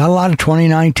also, got a lot of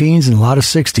 2019s and a lot of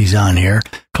 60s on here.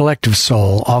 Collective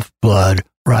Soul, Off Blood,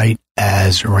 Right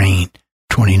as Rain,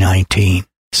 2019.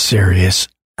 Serious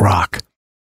rock.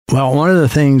 Well, one of the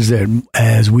things that,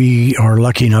 as we are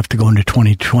lucky enough to go into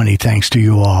 2020, thanks to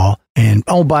you all, and,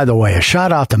 oh, by the way, a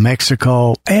shout out to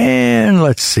Mexico, and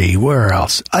let's see, where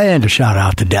else? And a shout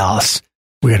out to Dallas.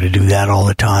 We got to do that all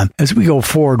the time. As we go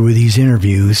forward with these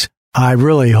interviews, I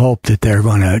really hope that they're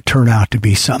going to turn out to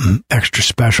be something extra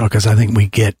special, because I think we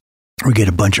get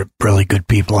a bunch of really good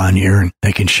people on here, and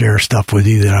they can share stuff with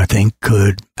you that I think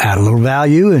could add a little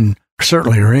value and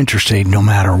certainly are interested no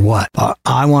matter what. But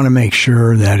I want to make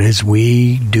sure that as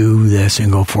we do this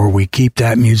and go forward, we keep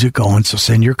that music going. So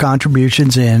send your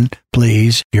contributions in,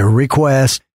 please, your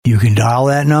requests. You can dial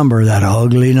that number, that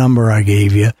ugly number I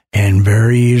gave you, and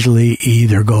very easily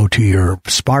either go to your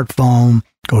smartphone,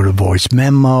 go to voice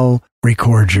memo,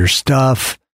 record your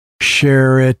stuff,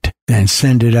 share it, and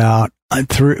send it out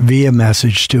via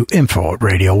message to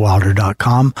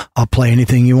info@radiowilder.com. I'll play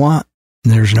anything you want.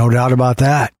 There's no doubt about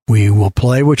that. We will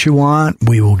play what you want.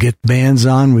 We will get bands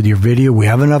on with your video. We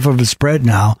have enough of a spread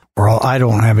now. I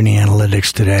don't have any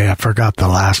analytics today. I forgot the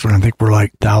last one. I think we're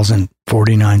like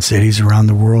 1,049 cities around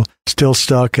the world. Still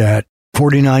stuck at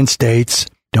 49 states.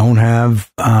 Don't have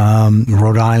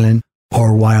Rhode Island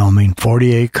or Wyoming.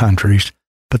 48 countries.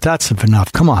 But that's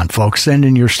enough. Come on, folks. Send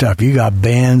in your stuff. You got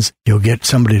bands. You'll get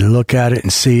somebody to look at it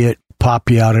and see it. Pop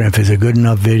you out. And if it's a good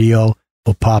enough video,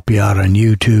 we'll pop you out on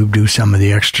YouTube, do some of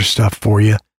the extra stuff for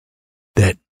you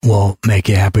that will make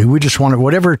you happy. We just want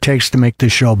whatever it takes to make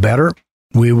this show better.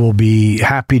 We will be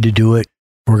happy to do it.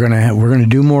 We're gonna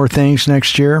do more things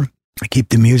next year. Keep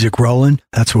the music rolling.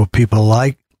 That's what people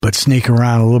like. But sneak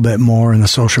around a little bit more in the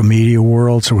social media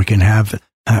world so we can have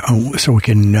so we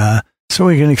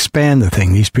can expand the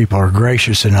thing. These people are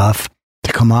gracious enough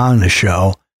to come on the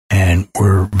show, and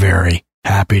we're very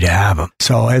happy to have them.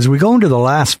 So as we go into the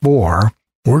last four,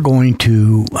 we're going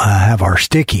to have our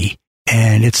sticky,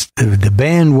 and it's the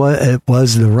band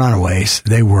was the Runaways.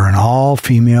 They were an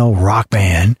all-female rock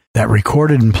band that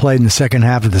recorded and played in the second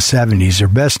half of the 70s. Their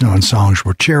best-known songs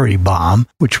were Cherry Bomb,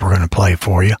 which we're going to play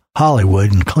for you,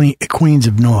 Hollywood, and Queens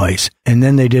of Noise. And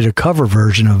then they did a cover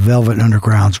version of Velvet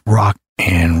Underground's Rock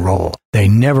and Roll. They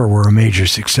never were a major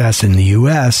success in the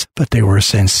U.S., but they were a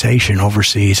sensation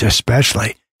overseas,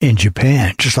 especially in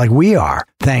Japan, just like we are,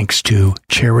 thanks to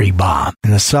Cherry Bomb. In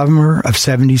the summer of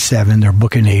 77, their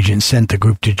booking agent sent the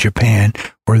group to Japan,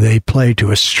 where they played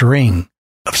to a string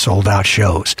of sold-out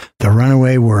shows. The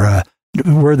Runaway were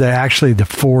actually the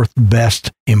fourth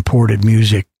best imported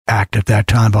music act at that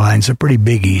time, behind some pretty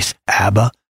biggies,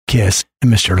 ABBA, Kiss,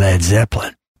 and Mr. Led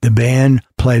Zeppelin. The band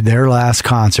played their last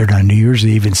concert on New Year's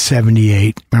Eve in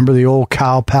 78. Remember the old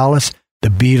Cow Palace? The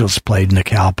Beatles played in the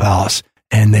Cow Palace.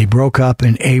 And they broke up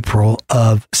in April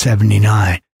of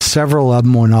 79. Several of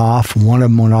them went off. One of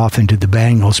them went off into the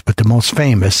Bangles, but the most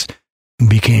famous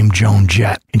became Joan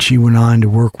Jett. And she went on to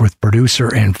work with producer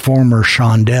and former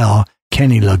Shondell,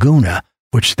 Kenny Laguna,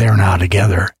 which they're now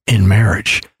together in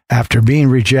marriage. After being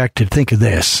rejected, think of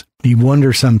this. You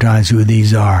wonder sometimes who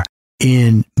these are.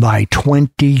 By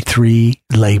 23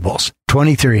 labels.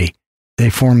 23. They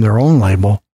formed their own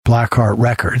label, Blackheart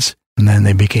Records, and then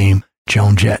they became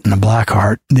Joan Jett and the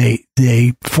Blackheart. They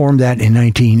formed that in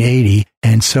 1980,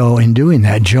 and so in doing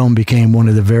that, Joan became one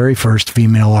of the very first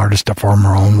female artists to form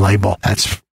her own label.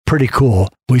 That's pretty cool.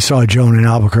 We saw Joan in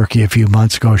Albuquerque a few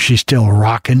months ago. She's still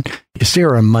rocking. You see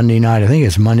her on Monday night. I think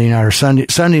it's Monday night or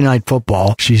Sunday Night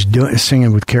Football. She's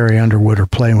singing with Carrie Underwood or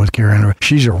playing with Carrie Underwood.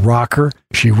 She's a rocker.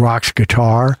 She rocks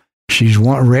guitar. She's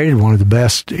rated one of the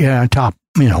best, top,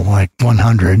 like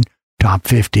 100. Top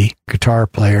 50 guitar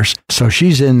players. So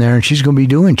she's in there, and she's going to be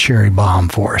doing Cherry Bomb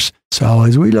for us. So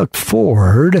as we look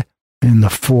forward, in the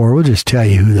four, we'll just tell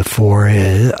you who the four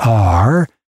are.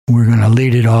 We're going to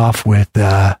lead it off with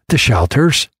The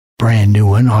Shelters, brand new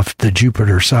one off the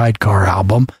Jupiter Sidecar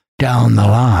album, Down the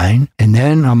Line. And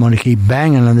then I'm going to keep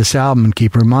banging on this album and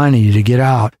keep reminding you to get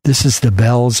out. This is The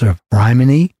Bells of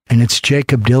Rhymney, and it's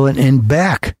Jacob Dylan and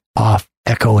Beck off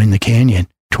Echo in the Canyon.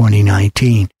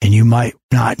 2019, and you might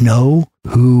not know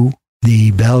who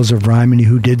the Bells of Rhymney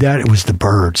who did that. It was the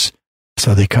Byrds.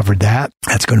 So they covered that.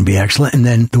 That's going to be excellent. And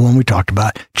then the one we talked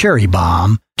about, Cherry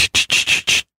Bomb.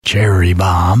 Cherry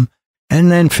Bomb.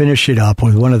 And then finish it up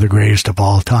with one of the greatest of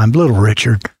all time, Little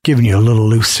Richard, giving you a little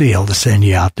Lucille to send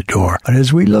you out the door. But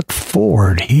as we look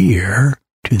forward here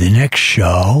to the next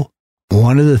show,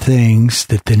 one of the things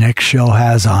that the next show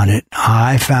has on it,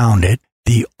 I found it,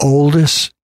 the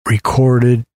oldest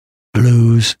recorded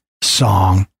blues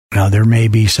song. Now, there may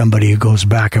be somebody who goes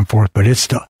back and forth, but it's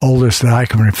the oldest that I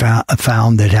can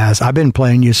found that has. I've been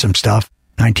playing you some stuff,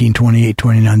 1928,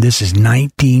 29. This is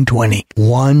 1920,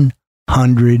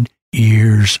 100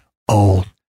 years old.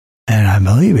 And I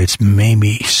believe it's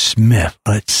Mamie Smith.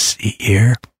 Let's see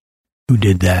here. Who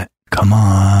did that? Come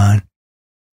on.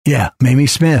 Yeah, Mamie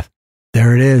Smith.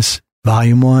 There it is,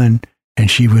 Volume 1.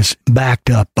 And she was backed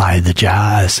up by the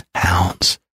Jazz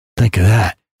Hounds. Think of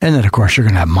that. And then, of course, you're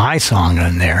going to have my song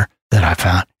in there that I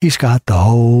found. He's got the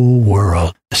whole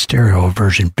world, the stereo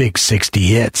version, big 60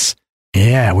 hits.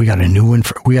 Yeah, we got a new one.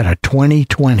 We got a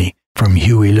 2020 from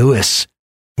Huey Lewis.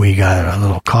 We got a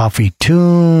little coffee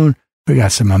tune. We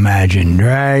got some Imagine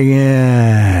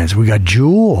Dragons. We got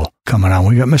Jewel coming on.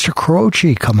 We got Mr.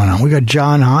 Croce coming on. We got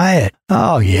John Hyatt.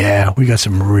 Oh, yeah, we got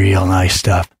some real nice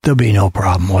stuff. There'll be no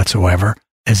problem whatsoever,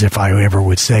 as if I ever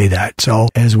would say that. So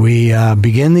as we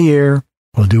begin the year,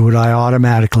 we'll do what I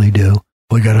automatically do.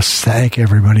 We got to thank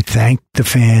everybody. Thank the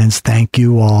fans. Thank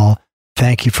you all.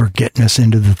 Thank you for getting us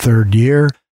into the third year.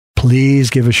 Please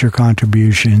give us your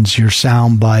contributions, your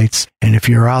sound bites. And if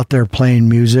you're out there playing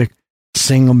music,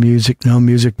 single music, no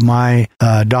music, my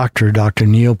Dr.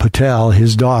 Neil Patel,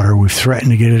 his daughter, we've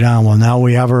threatened to get it on. Well, now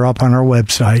we have her up on our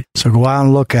website. So go out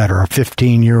and look at her, a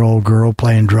 15-year-old girl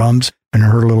playing drums in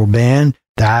her little band.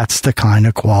 That's the kind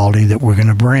of quality that we're going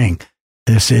to bring.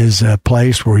 This is a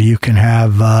place where you can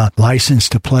have license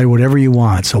to play whatever you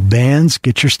want. So bands,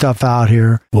 get your stuff out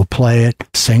here. We'll play it.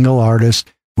 Single artists,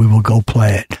 we will go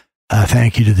play it.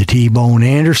 Thank you to the T-Bone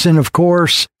Anderson, of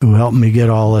course, who helped me get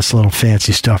all this little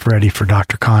fancy stuff ready for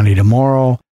Dr. Connie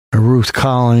tomorrow. Ruth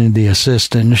Collin, the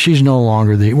assistant. She's no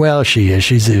longer she is.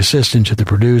 She's the assistant to the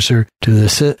producer, to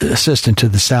the assistant to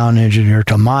the sound engineer,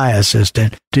 to my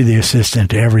assistant, to the assistant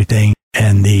to everything,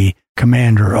 and the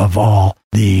commander of all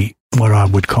the, what I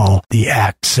would call the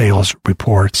ACT sales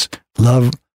reports.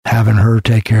 Love having her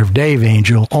take care of Dave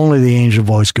Angel. Only the Angel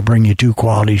voice could bring you two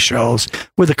quality shows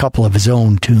with a couple of his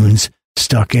own tunes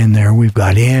stuck in there. We've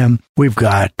got him. We've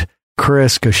got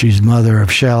Chris because she's mother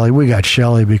of Shelley. We got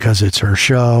Shelley because it's her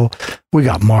show. We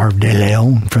got Marv De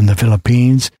Leon from the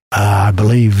Philippines. I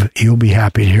believe you'll be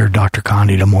happy to hear Dr.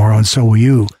 Connie tomorrow, and so will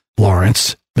you,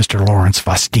 Lawrence, Mr. Lawrence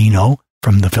Faustino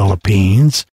from the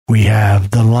Philippines. We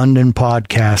have the London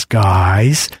podcast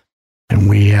guys. And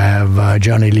we have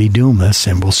Johnny Lee Dumas,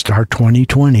 and we'll start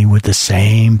 2020 with the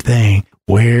same thing.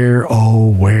 Where, oh,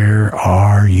 where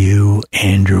are you,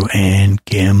 Andrew and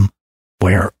Kim?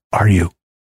 Where are you?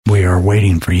 We are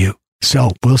waiting for you.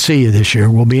 So we'll see you this year.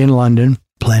 We'll be in London.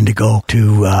 Plan to go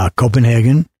to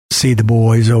Copenhagen, see the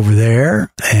boys over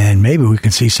there, and maybe we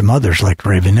can see some others like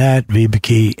Ravenette,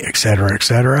 Vibeke, et cetera, et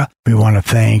cetera. We want to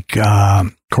thank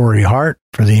Corey Hart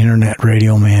for the Internet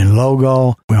Radio Man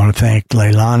logo. We want to thank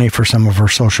Leilani for some of her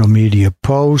social media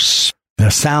posts. The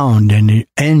sound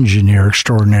engineer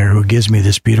extraordinaire who gives me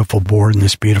this beautiful board and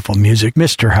this beautiful music,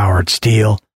 Mr. Howard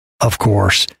Steele, of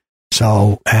course.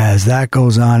 So as that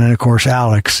goes on, and of course,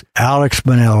 Alex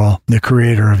Bonello, the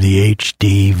creator of the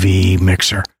HDV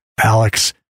mixer.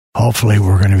 Alex, hopefully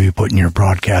we're going to be putting your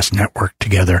broadcast network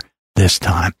together this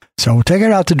time. So we'll take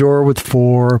it out the door with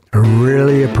 4. I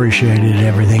really appreciated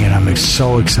everything, and I'm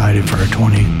so excited for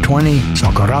 2020.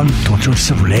 Sokoran, Tocho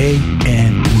Sevle,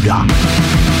 and Uda.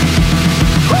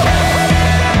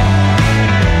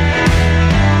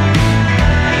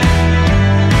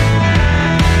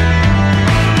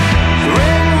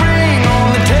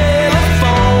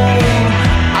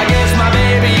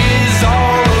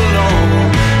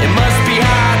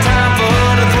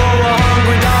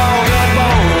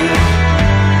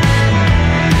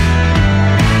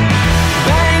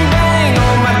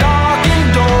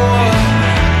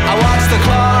 The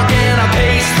clock and I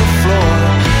pace the floor.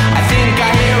 I think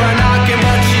I hear her knocking,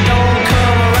 but she don't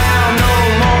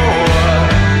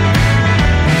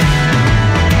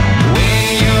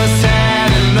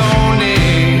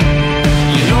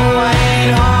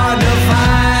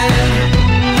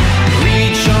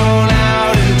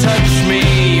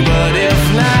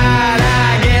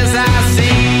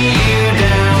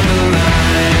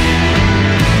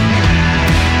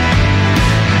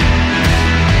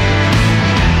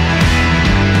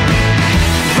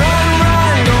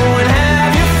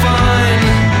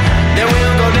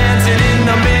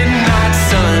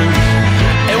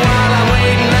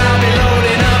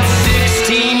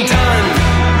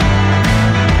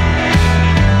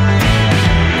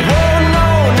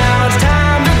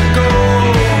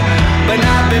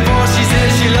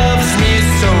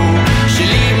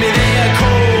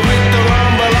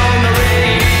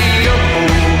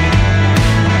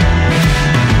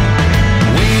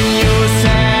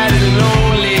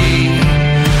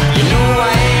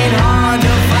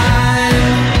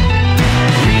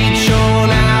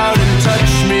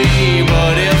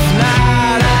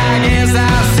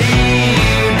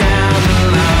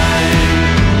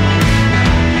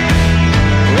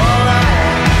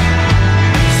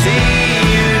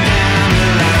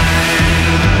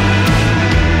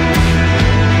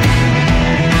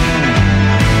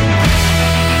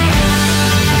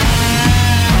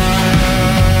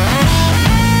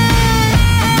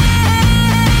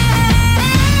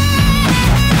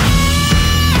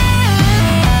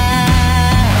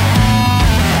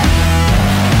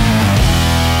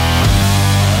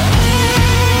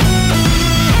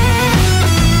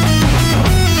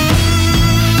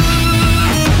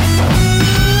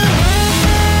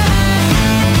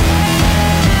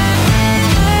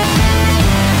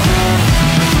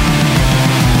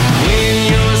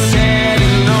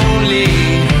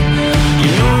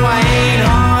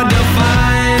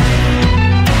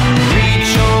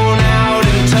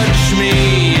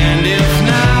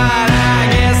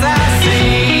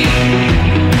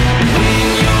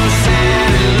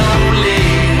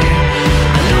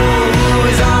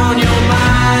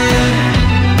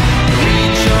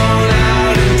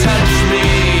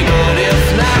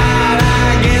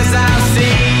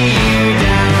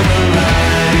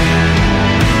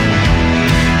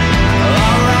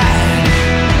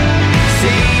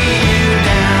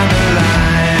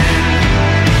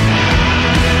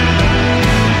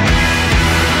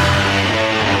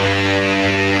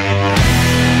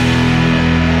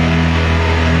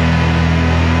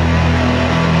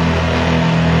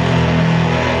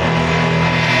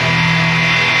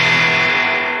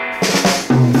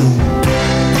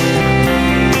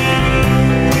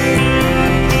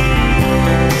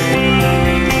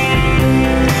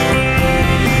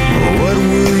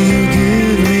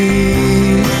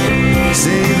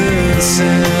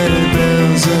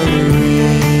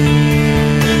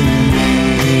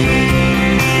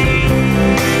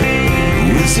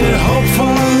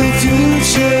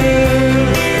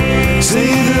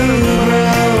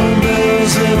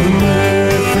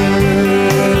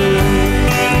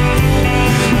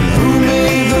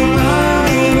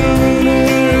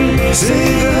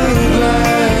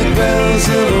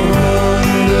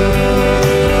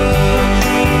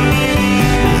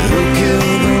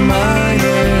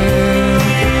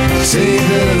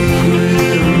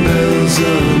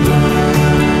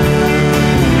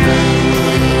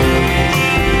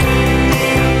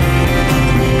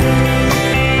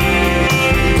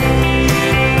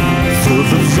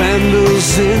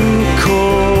rambles in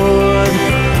chord,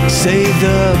 say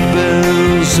the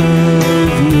bells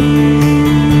of Newport.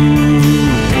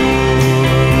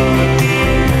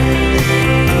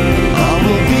 All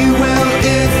will be well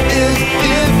if,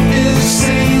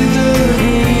 say the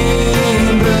green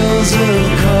bells of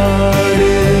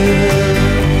Cardiff.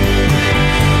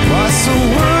 Why so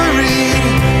worried,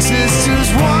 sisters,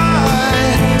 why?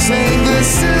 Say the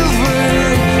silver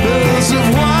bells of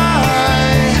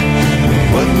wine.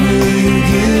 What will you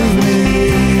give me?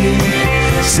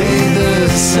 Say the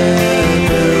sad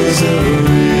bells of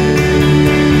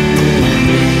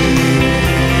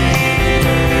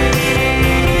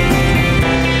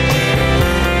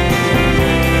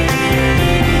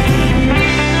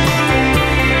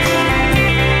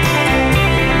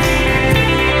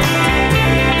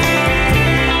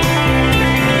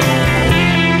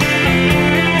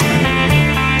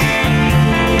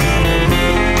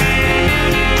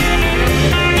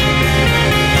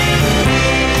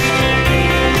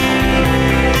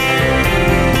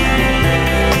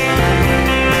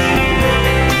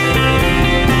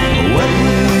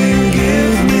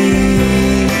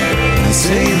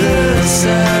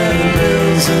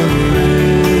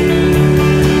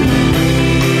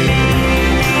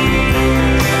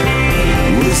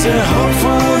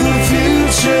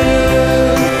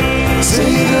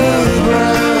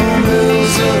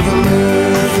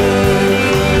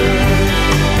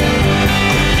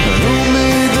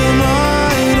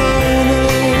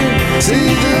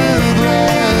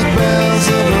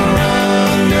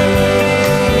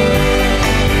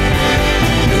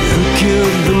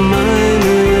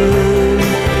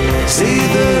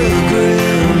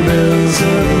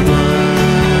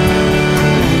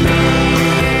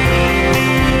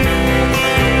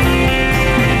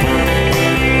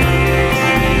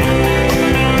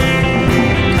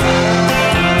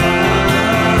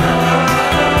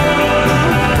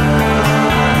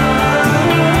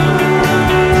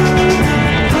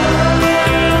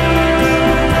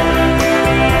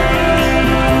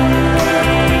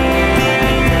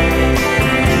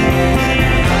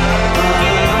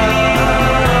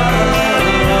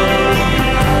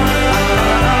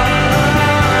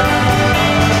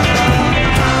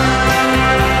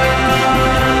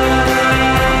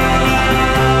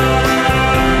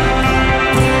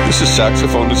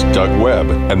Saxophonist Doug Webb,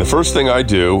 and the first thing I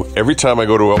do every time I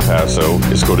go to El Paso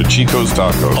is go to Chico's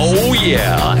Tacos. Oh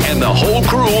yeah, and the whole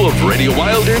crew of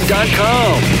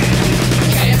RadioWilder.com.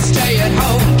 Can't stay at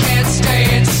home, can't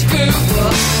stay in school.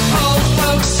 Old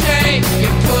folks say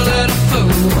you're pulling a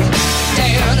fool.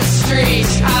 Down the street,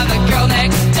 I'm the girl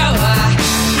next door.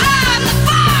 I'm the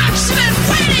fox you've been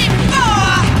waiting for.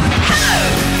 Hello,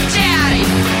 Daddy.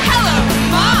 Hello,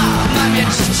 Mom. I'm your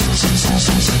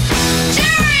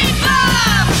Jerry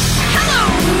Bob. Hello,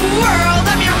 world.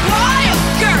 I'm your wild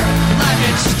girl. I'm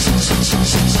your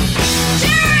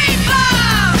Jerry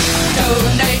Bob.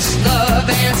 Donate love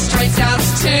and straight sounds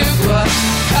too.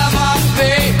 Come on,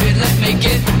 baby, let me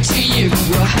get to you.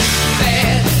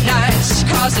 Bad nights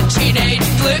causing teenage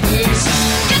blues.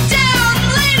 Get down,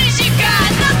 ladies, you got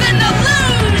nothing to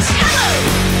lose. Hello,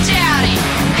 Daddy.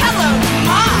 Hello,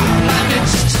 Mom. I'm your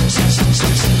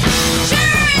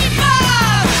Jerry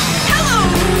Bob. Hello,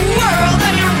 world.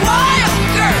 I'm your wild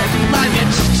girl. I'm your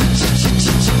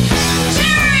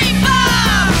Jerry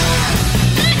Bob.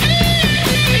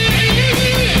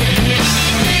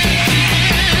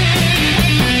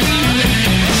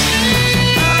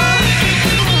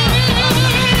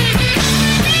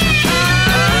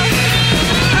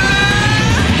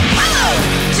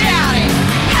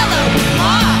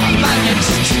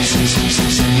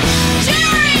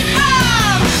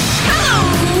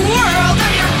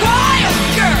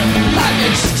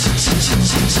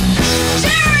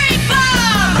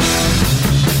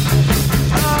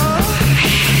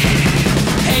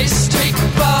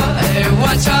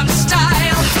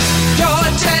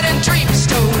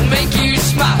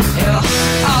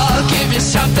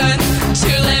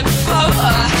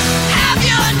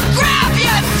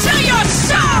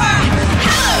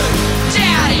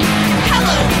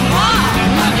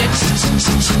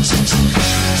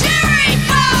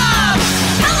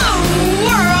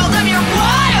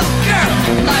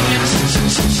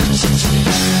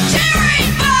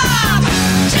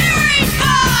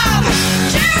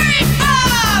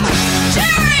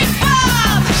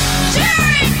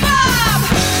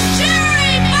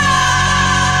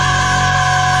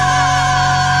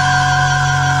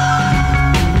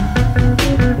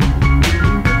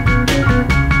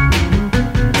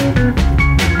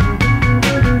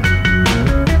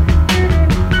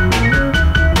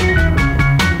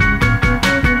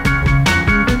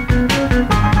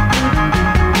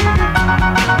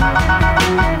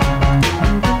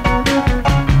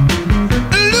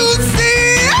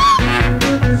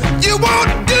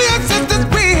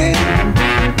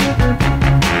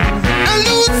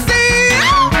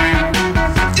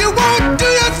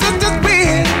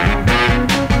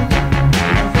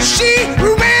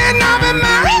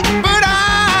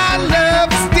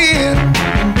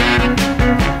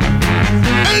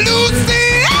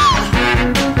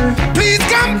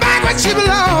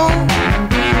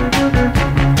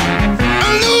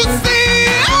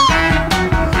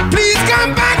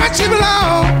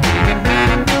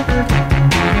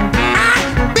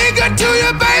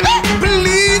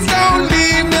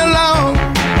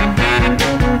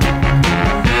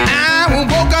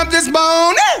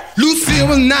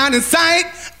 was not in sight.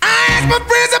 I asked my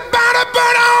friends about her,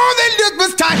 but all they looked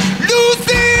was tight.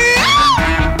 Lucy,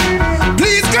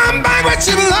 please come back where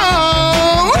you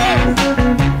belong.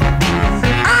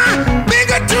 I'm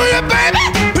bigger to you, baby.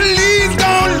 Please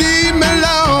don't leave me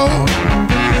alone.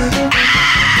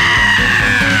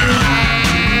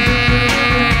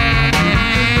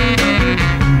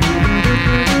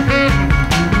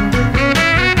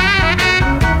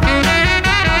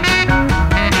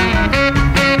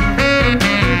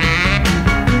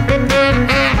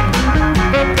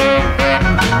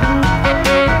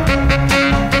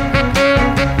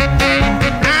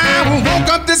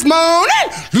 This morning,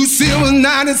 Lucille was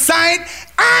not in sight.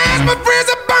 I asked my friends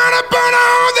about her, but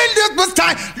all they looked was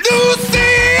tight.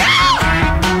 Lucille,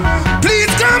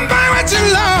 please come by what you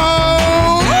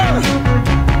love.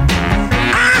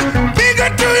 I'm bigger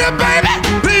to you, baby.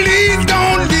 Please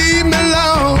don't leave me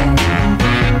alone.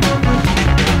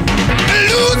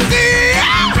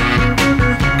 Lucille,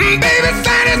 baby,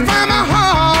 satisfy my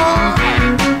heart.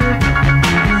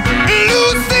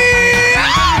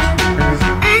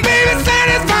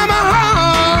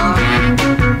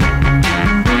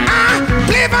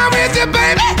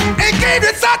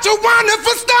 You're such a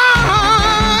wonderful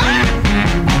star.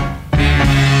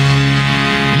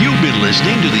 You've been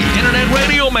listening to the Internet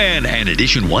Radio Man and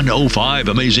Edition 105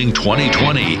 Amazing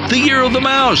 2020, the Year of the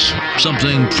Mouse.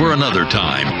 Something for another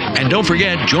time. And don't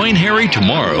forget, join Harry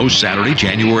tomorrow, Saturday,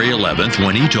 January 11th,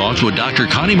 when he talks with Dr.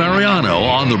 Connie Mariano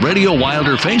on the Radio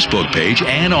Wilder Facebook page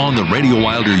and on the Radio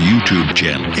Wilder YouTube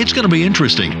channel. It's going to be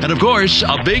interesting. And of course,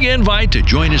 a big invite to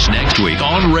join us next week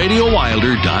on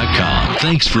RadioWilder.com.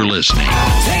 Thanks for listening.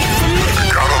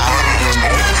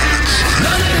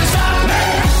 None of this